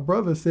 one of our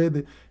brothers said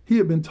that he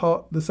had been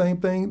taught the same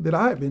thing that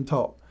I had been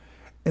taught.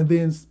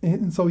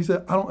 And so he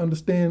said, I don't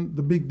understand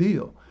the big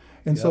deal.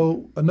 And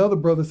so another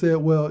brother said,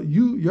 well,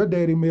 your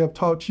daddy may have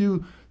taught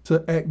you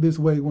to act this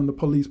way when the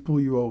police pull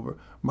you over.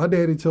 My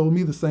daddy told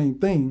me the same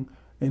thing,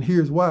 and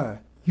here's why.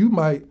 You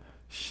might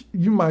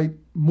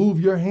move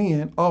your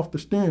hand off the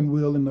steering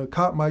wheel, and the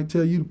cop might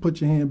tell you to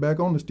put your hand back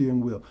on the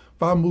steering wheel.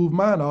 If I move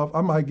mine off,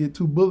 I might get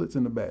 2 bullets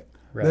in the back.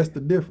 Right. That's the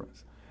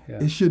difference.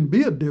 Yeah. It shouldn't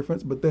be a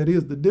difference, but that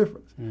is the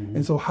difference.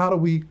 And so how do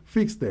we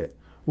fix that?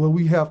 Well,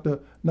 we have to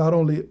not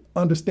only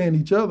understand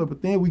each other,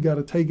 but then we got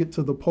to take it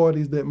to the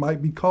parties that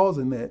might be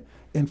causing that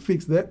and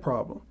fix that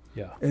problem.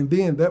 Yeah. And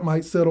then that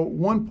might settle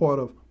one part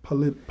of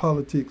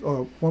politics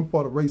or one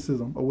part of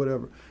racism or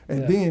whatever.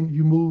 And Yeah. then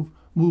you move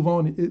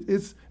on.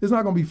 It's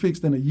not going to be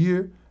fixed in a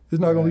year.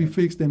 It's not going to be Right.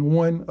 fixed in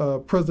one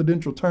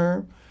presidential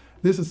term.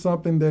 This is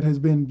something that has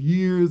been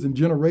years and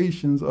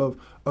generations of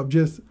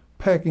just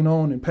packing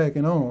on and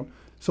packing on.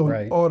 So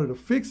Right. in order to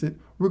fix it,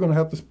 we're going to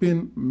have to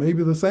spend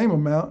maybe the same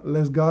amount,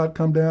 unless God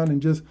come down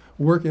and just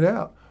work it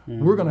out.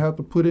 We're going to have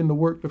to put in the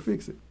work to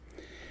fix it.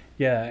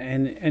 Yeah,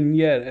 and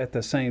yet at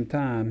the same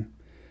time,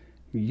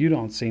 you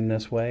don't seem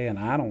this way, and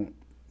I don't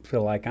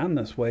feel like I'm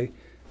this way.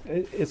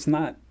 It's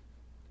not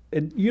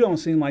you don't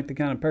seem like the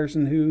kind of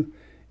person who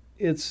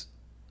it's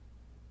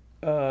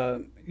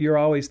you're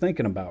always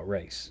thinking about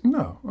race.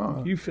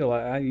 No. You feel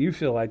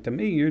like to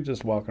me you're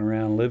just walking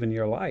around living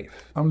your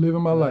life. I'm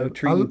living my life.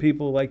 Treating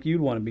people like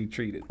you'd want to be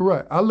treated.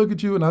 Right. I look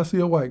at you and I see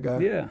a white guy.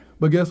 Yeah.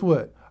 But guess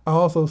what? I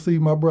also see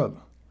my brother.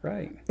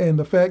 Right. And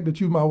the fact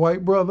that you my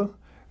white brother,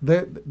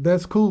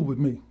 that's cool with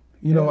me.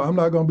 You know, I'm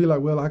not going to be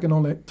like, well, I can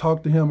only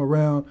talk to him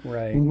around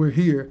when we're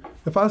here.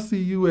 If I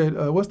see you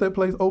at, what's that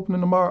place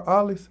opening tomorrow,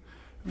 Ollie's?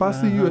 If I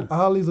see you at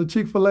Ollie's or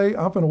Chick-fil-A,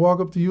 I'm going to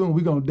walk up to you and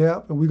we're going to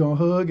dap and we're going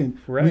to hug and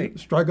we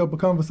strike up a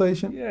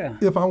conversation. Yeah.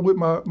 If I'm with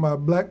my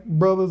black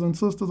brothers and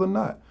sisters or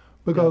not.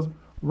 Because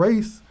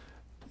race,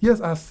 yes,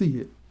 I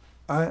see it.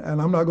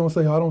 And I'm not going to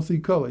say, I don't see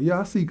color.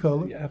 Yeah, I see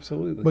color. Yeah,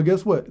 absolutely. But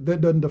guess what?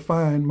 That doesn't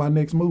define my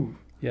next move.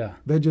 Yeah.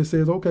 That just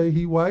says, okay,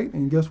 he white,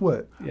 and guess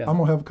what? Yeah. I'm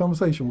going to have a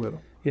conversation with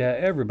him. Yeah,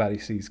 everybody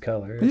sees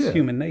color. It's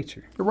human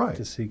nature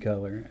to see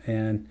color.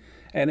 And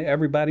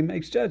everybody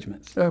makes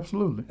judgments.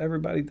 Absolutely.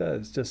 Everybody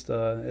does. Just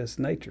it's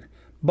nature.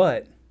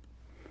 But,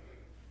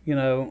 you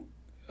know,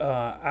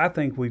 I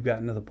think we've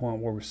gotten to the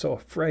point where we're so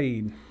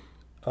afraid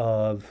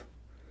of,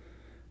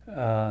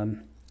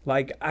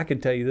 like, I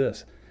can tell you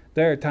this.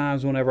 There are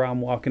times whenever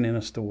I'm walking in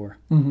a store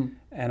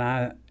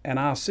and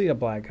I'll see a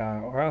black guy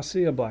or I'll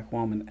see a black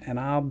woman and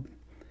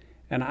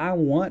I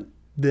want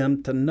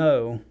them to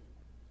know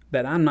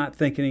that I'm not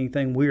thinking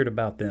anything weird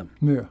about them.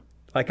 Yeah.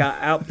 Like I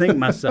outthink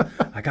myself.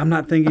 Like I'm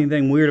not thinking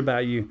anything weird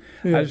about you.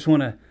 Yeah. I just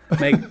want to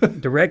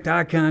make direct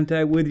eye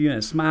contact with you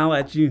and smile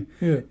at you.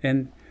 Yeah.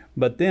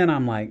 But then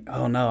I'm like,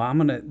 oh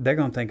no, they're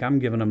gonna think I'm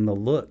giving them the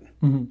look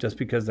just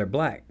because they're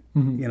black.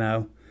 You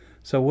know.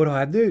 So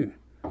what do?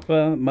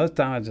 Well, most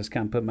time I just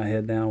kind of put my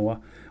head down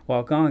and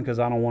walk on because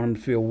I don't want them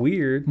to feel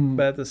weird.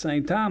 But at the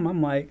same time,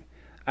 I'm like,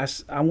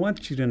 I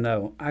want you to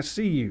know I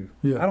see you.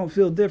 Yeah. I don't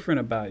feel different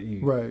about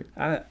you. Right.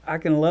 I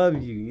can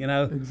love you, you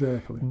know.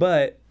 Exactly.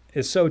 But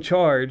it's so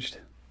charged,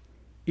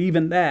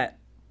 even that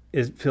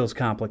feels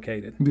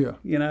complicated. Yeah.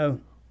 You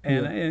know,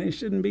 and it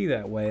shouldn't be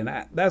that way.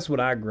 And that's what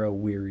I grow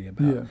weary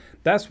about. Yeah.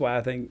 That's why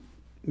I think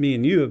me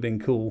and you have been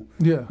cool.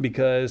 Yeah.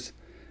 Because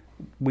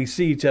we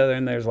see each other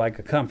and there's like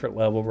a comfort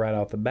level right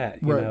off the bat.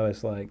 You know,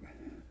 it's like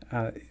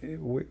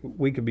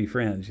we could be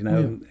friends, you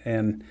know,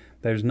 and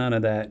there's none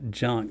of that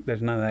junk.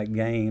 There's none of that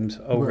games,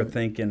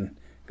 overthinking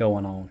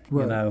going on,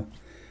 you know,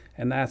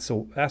 and that's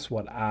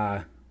what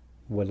I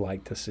would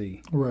like to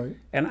see. Right.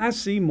 And I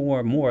see more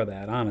and more of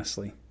that,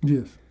 honestly.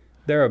 Yes.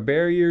 There are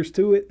barriers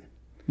to it.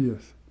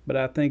 Yes. But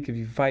I think if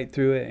you fight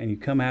through it and you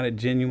come at it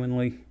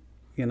genuinely,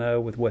 you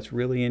know, with what's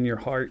really in your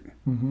heart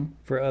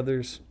for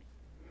others,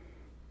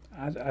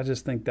 I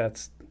just think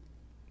that's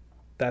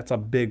a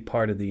big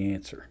part of the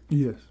answer.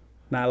 Yes.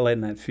 Not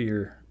letting that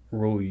fear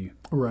rule you.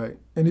 Right.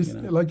 And it's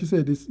like you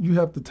said, you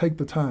have to take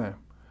the time,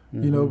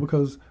 you know,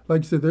 because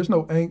like you said, there's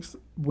no angst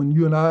when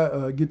you and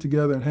I get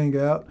together and hang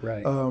out.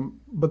 Right.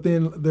 But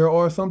then there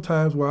are some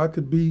times where I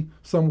could be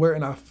somewhere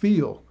and I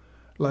feel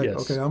like,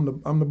 okay, I'm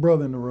the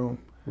brother in the room.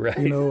 Right.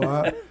 You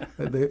know,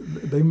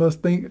 they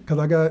must think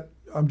because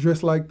I'm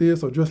dressed like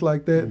this or dressed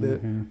like that,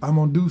 that I'm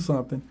going to do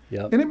something.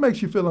 Yep. And it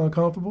makes you feel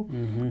uncomfortable,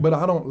 but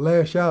I don't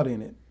lash out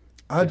in it.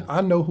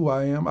 I know who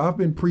I am. I've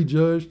been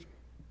prejudged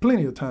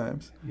plenty of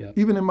times. Yep.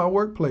 Even in my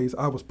workplace,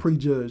 I was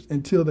prejudged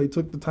until they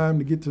took the time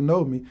to get to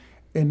know me.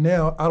 And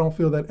now I don't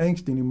feel that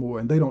angst anymore,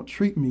 and they don't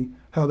treat me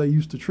how they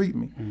used to treat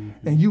me.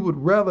 And you would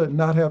rather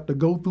not have to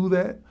go through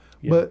that,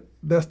 but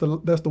that's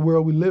the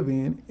world we live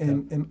in,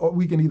 and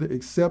we can either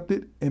accept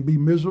it and be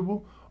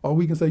miserable, or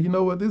we can say, you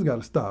know what, this got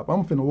to stop.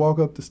 I'm finna walk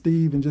up to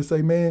Steve and just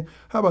say, man,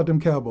 how about them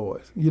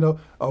Cowboys? You know,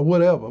 or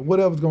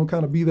whatever's gonna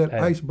kind of be that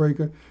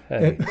icebreaker.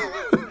 Hey.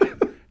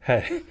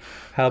 Hey,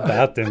 how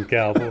about them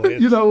Cowboys?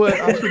 You know what?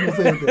 I shouldn't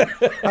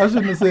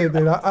have said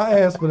that. I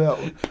asked for that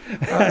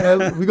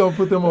one. We're going to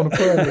put them on the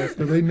podcast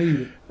because they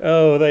need it.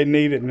 Oh, they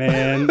need it,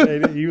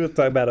 man. You were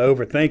talking about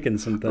overthinking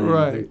some things.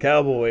 Right. The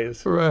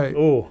Cowboys. Right.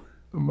 Oh,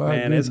 my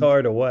man, goodness. It's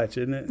hard to watch,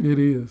 isn't it? It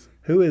is.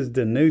 Who is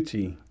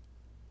DiNucci?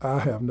 I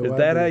have no idea. Is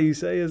that how you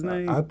say his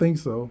name? I think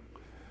so.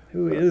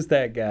 Who is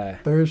that guy?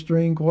 Third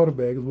string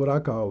quarterback is what I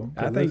call him.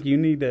 I think you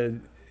need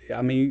to.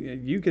 I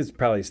mean, you could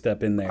probably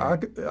step in there I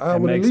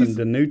and would make at least,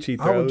 some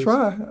DiNucci throws.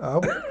 I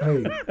would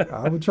try.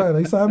 I would try.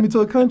 They signed me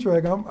to a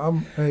contract.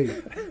 Hey,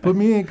 put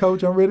me in,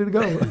 coach. I'm ready to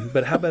go.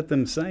 But how about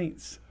them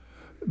Saints?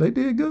 They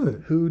did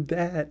good. Who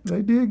dat?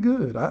 They did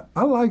good.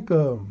 I like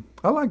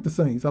the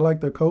Saints. I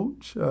like their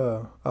coach.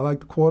 I like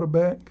the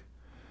quarterback.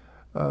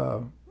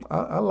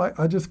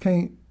 I just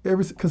can't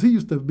because he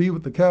used to be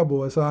with the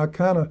Cowboys, so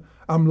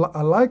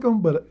I like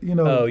him, but you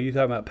know. Oh, you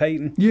talking about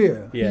Peyton?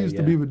 Yeah, he used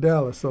to be with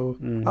Dallas, so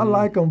I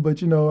like him, but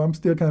you know, I'm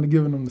still kind of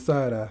giving him the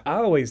side eye. I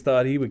always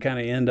thought he would kind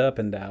of end up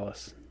in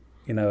Dallas,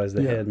 you know, as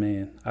the head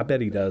man. I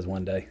bet he does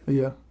one day.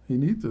 Yeah, he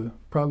needs to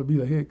probably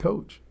be the head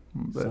coach.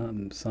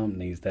 Something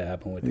needs to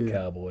happen with the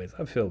Cowboys.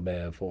 I feel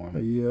bad for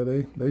him. Yeah,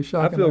 they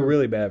shocking. I feel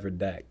really bad for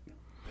Dak.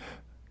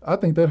 I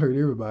think that hurt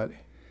everybody.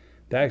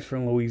 Dak's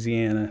from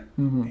Louisiana.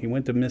 He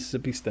went to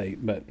Mississippi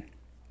State, but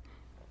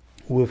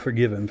we'll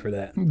forgive him for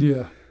that.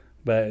 Yeah.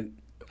 But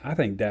I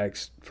think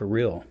Dak's for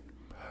real.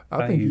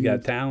 I think he's got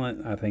is.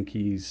 talent. I think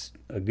he's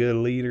a good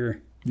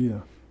leader.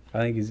 Yeah. I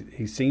think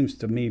he seems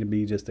to me to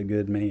be just a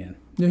good man.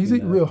 Yeah, he's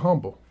real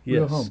humble.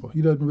 Real Yes. humble.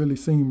 He doesn't really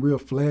seem real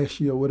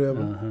flashy or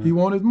whatever. Uh-huh. He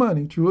wants his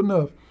money, true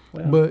enough.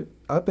 Well, But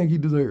I think he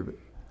deserves it.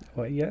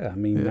 well, yeah. I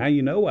mean, Yeah. now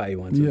you know why he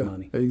wants his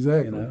money.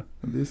 Exactly. You know?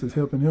 This is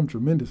helping him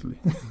tremendously.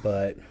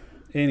 But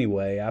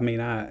anyway, I mean,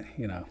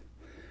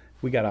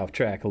 we got off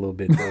track a little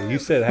bit there. You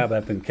said, how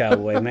about them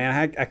Callaway,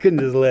 man? I couldn't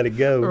just let it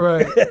go.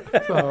 Right.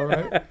 It's all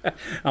right.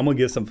 I'm going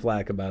to get some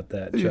flack about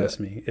that. Trust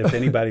me. If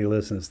anybody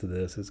listens to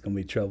this, it's going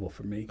to be trouble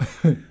for me.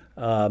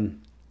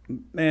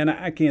 Man,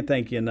 I can't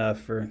thank you enough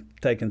for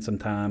taking some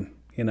time.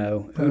 Who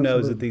knows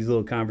Absolutely. that these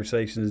little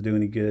conversations do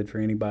any good for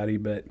anybody,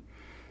 but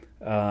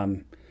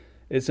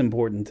it's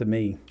important to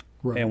me.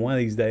 Right. And one of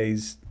these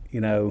days,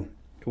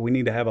 we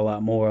need to have a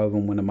lot more of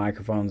them when the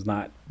microphone's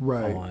not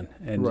Right. on,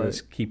 and Right.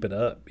 just keep it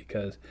up,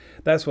 because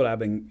that's what I've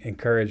been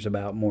encouraged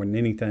about more than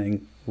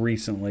anything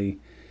recently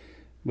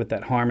with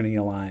that Harmony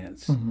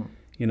Alliance. Mhm.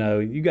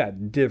 You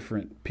got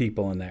different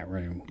people in that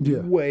room, Yeah.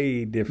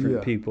 way different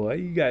Yeah. people.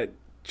 You got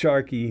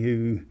Charkey,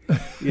 who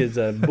is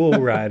a bull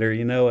rider,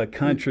 a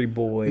country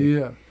boy,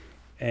 Yeah.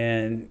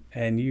 and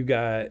you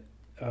got,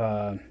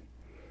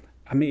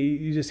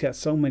 you just got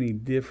so many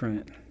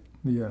different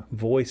Yeah.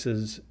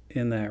 voices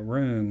in that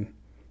room,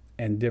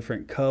 and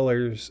different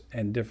colors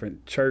and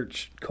different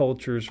church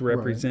cultures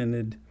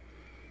represented.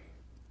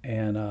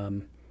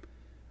 And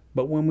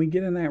but when we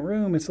get in that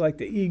room, it's like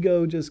the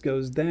ego just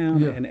goes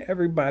down, Yeah. and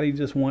everybody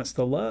just wants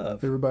to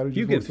love. Everybody just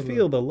You can wants to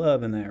feel love. the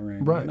love in that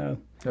room, Right.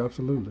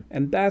 Absolutely.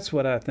 And that's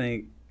what I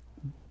think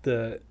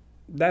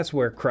that's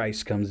where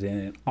Christ comes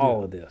in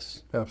all of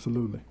this.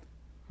 Absolutely.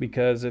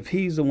 Because if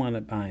he's the one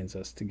that binds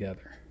us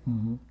together,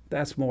 Mm-hmm.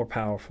 that's more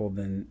powerful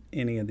than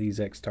any of these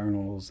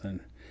externals and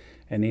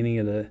any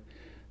of the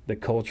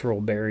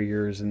cultural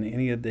barriers and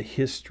any of the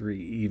history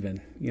even.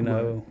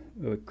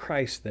 With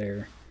Christ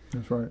there,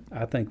 That's right.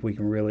 I think we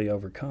can really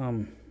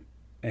overcome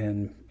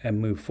and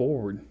move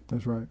forward.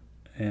 That's right.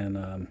 And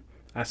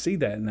I see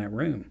that in that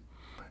room.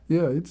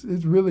 Yeah, it's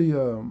really.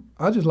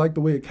 I just like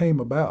the way it came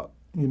about.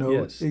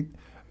 Yes.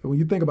 When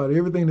you think about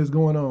everything that's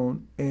going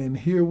on, and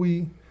here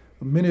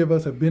many of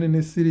us have been in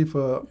this city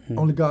for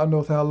only God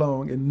knows how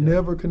long and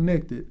never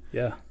connected.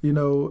 Yeah.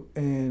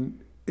 And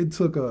it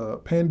took a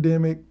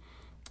pandemic,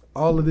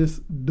 all of this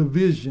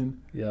division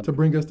Yep. to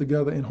bring us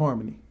together in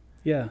harmony.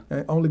 Yeah.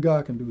 And only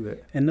God can do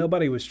that. And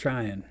nobody was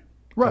trying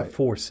Right. to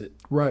force it.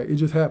 Right. It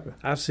just happened.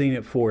 I've seen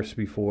it forced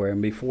before,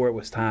 and before it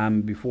was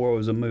time, before it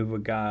was a move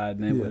of God,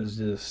 and it Yeah. was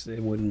just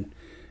it wouldn't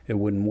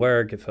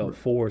work. It felt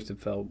forced. It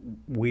felt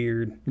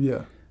weird.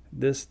 Yeah.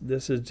 This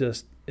is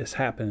just it's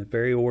happened. It's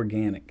very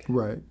organic,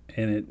 Right.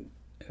 and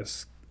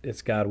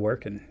it's God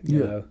working.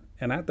 Yeah.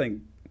 And I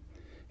think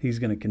He's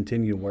going to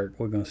continue to work.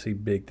 We're going to see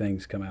big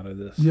things come out of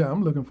this. Yeah,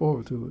 I'm looking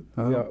forward to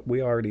it.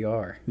 We already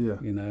are. Yeah.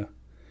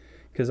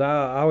 Because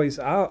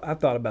I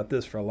thought about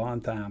this for a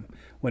long time.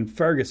 When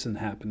Ferguson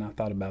happened, I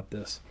thought about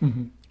this.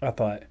 Mm-hmm. I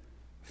thought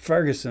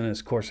Ferguson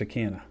is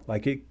Corsicana.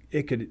 Like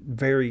it could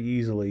very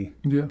easily.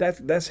 Yeah.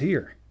 That's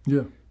here.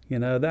 Yeah.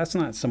 That's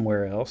not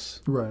somewhere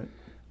else. Right.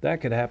 That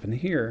could happen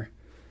here,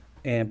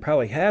 and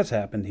probably has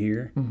happened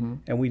here, Mm-hmm.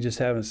 and we just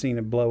haven't seen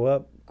it blow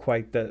up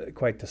quite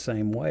the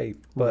same way.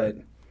 But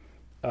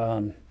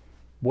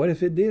what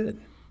if it did?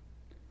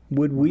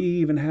 Would we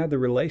even have the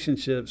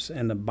relationships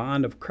and the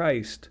bond of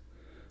Christ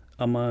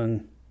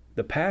among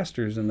the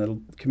pastors and the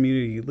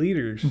community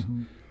leaders?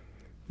 Mm-hmm.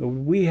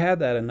 Would we have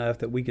that enough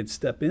that we could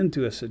step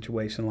into a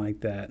situation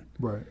like that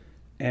Right.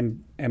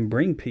 and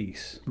bring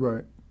peace,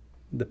 Right.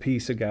 the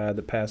peace of God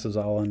that passes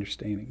all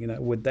understanding?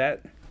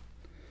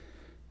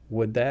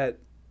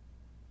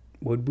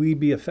 Would we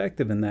be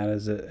effective in that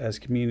as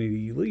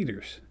community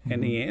leaders? Mm-hmm.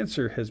 And the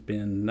answer has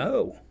been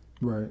no.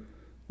 Right.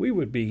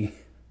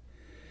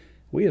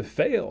 We have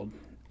failed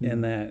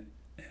in that,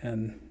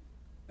 and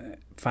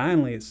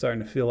finally it's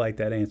starting to feel like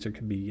that answer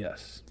could be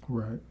yes.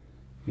 Right.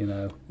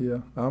 Yeah,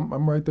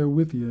 I'm right there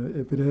with you.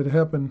 If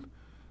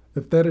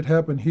that had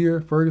happened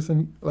here,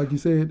 Ferguson, like you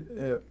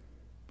said,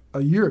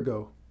 a year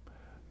ago,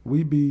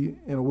 we'd be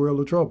in a world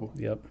of trouble.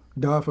 Yep.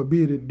 God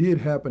forbid it did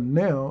happen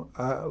now.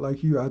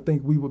 I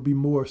think we would be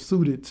more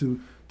suited to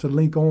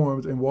link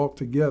arms and walk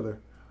together,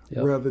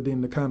 Yep. rather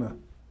than to kind of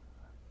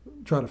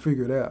try to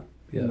figure it out.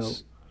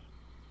 Yes,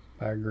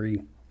 I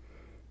agree.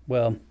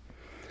 Well,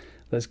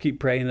 let's keep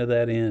praying to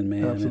that end,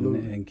 man.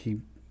 Absolutely.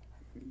 And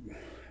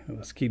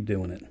let's keep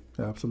doing it.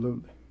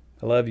 Absolutely.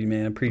 I love you,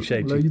 man.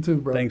 Appreciate you. Love you too,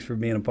 bro. Thanks for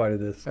being a part of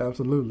this.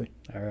 Absolutely.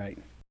 All right.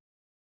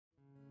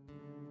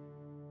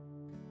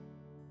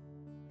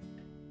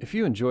 If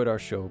you enjoyed our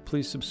show,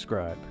 please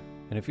subscribe.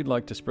 And if you'd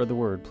like to spread the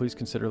word, please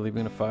consider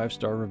leaving a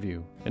 5-star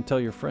review and tell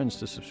your friends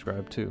to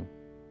subscribe too.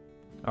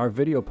 Our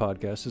video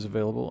podcast is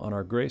available on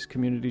our Grace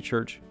Community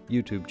Church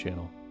YouTube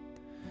channel.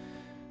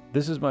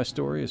 This Is My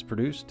Story is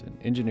produced and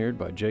engineered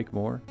by Jake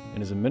Moore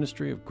and is a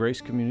ministry of Grace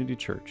Community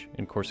Church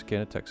in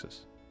Corsicana,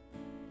 Texas.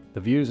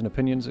 The views and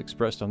opinions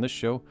expressed on this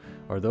show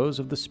are those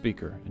of the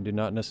speaker and do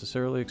not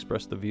necessarily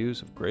express the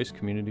views of Grace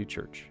Community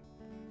Church.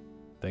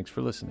 Thanks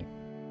for listening.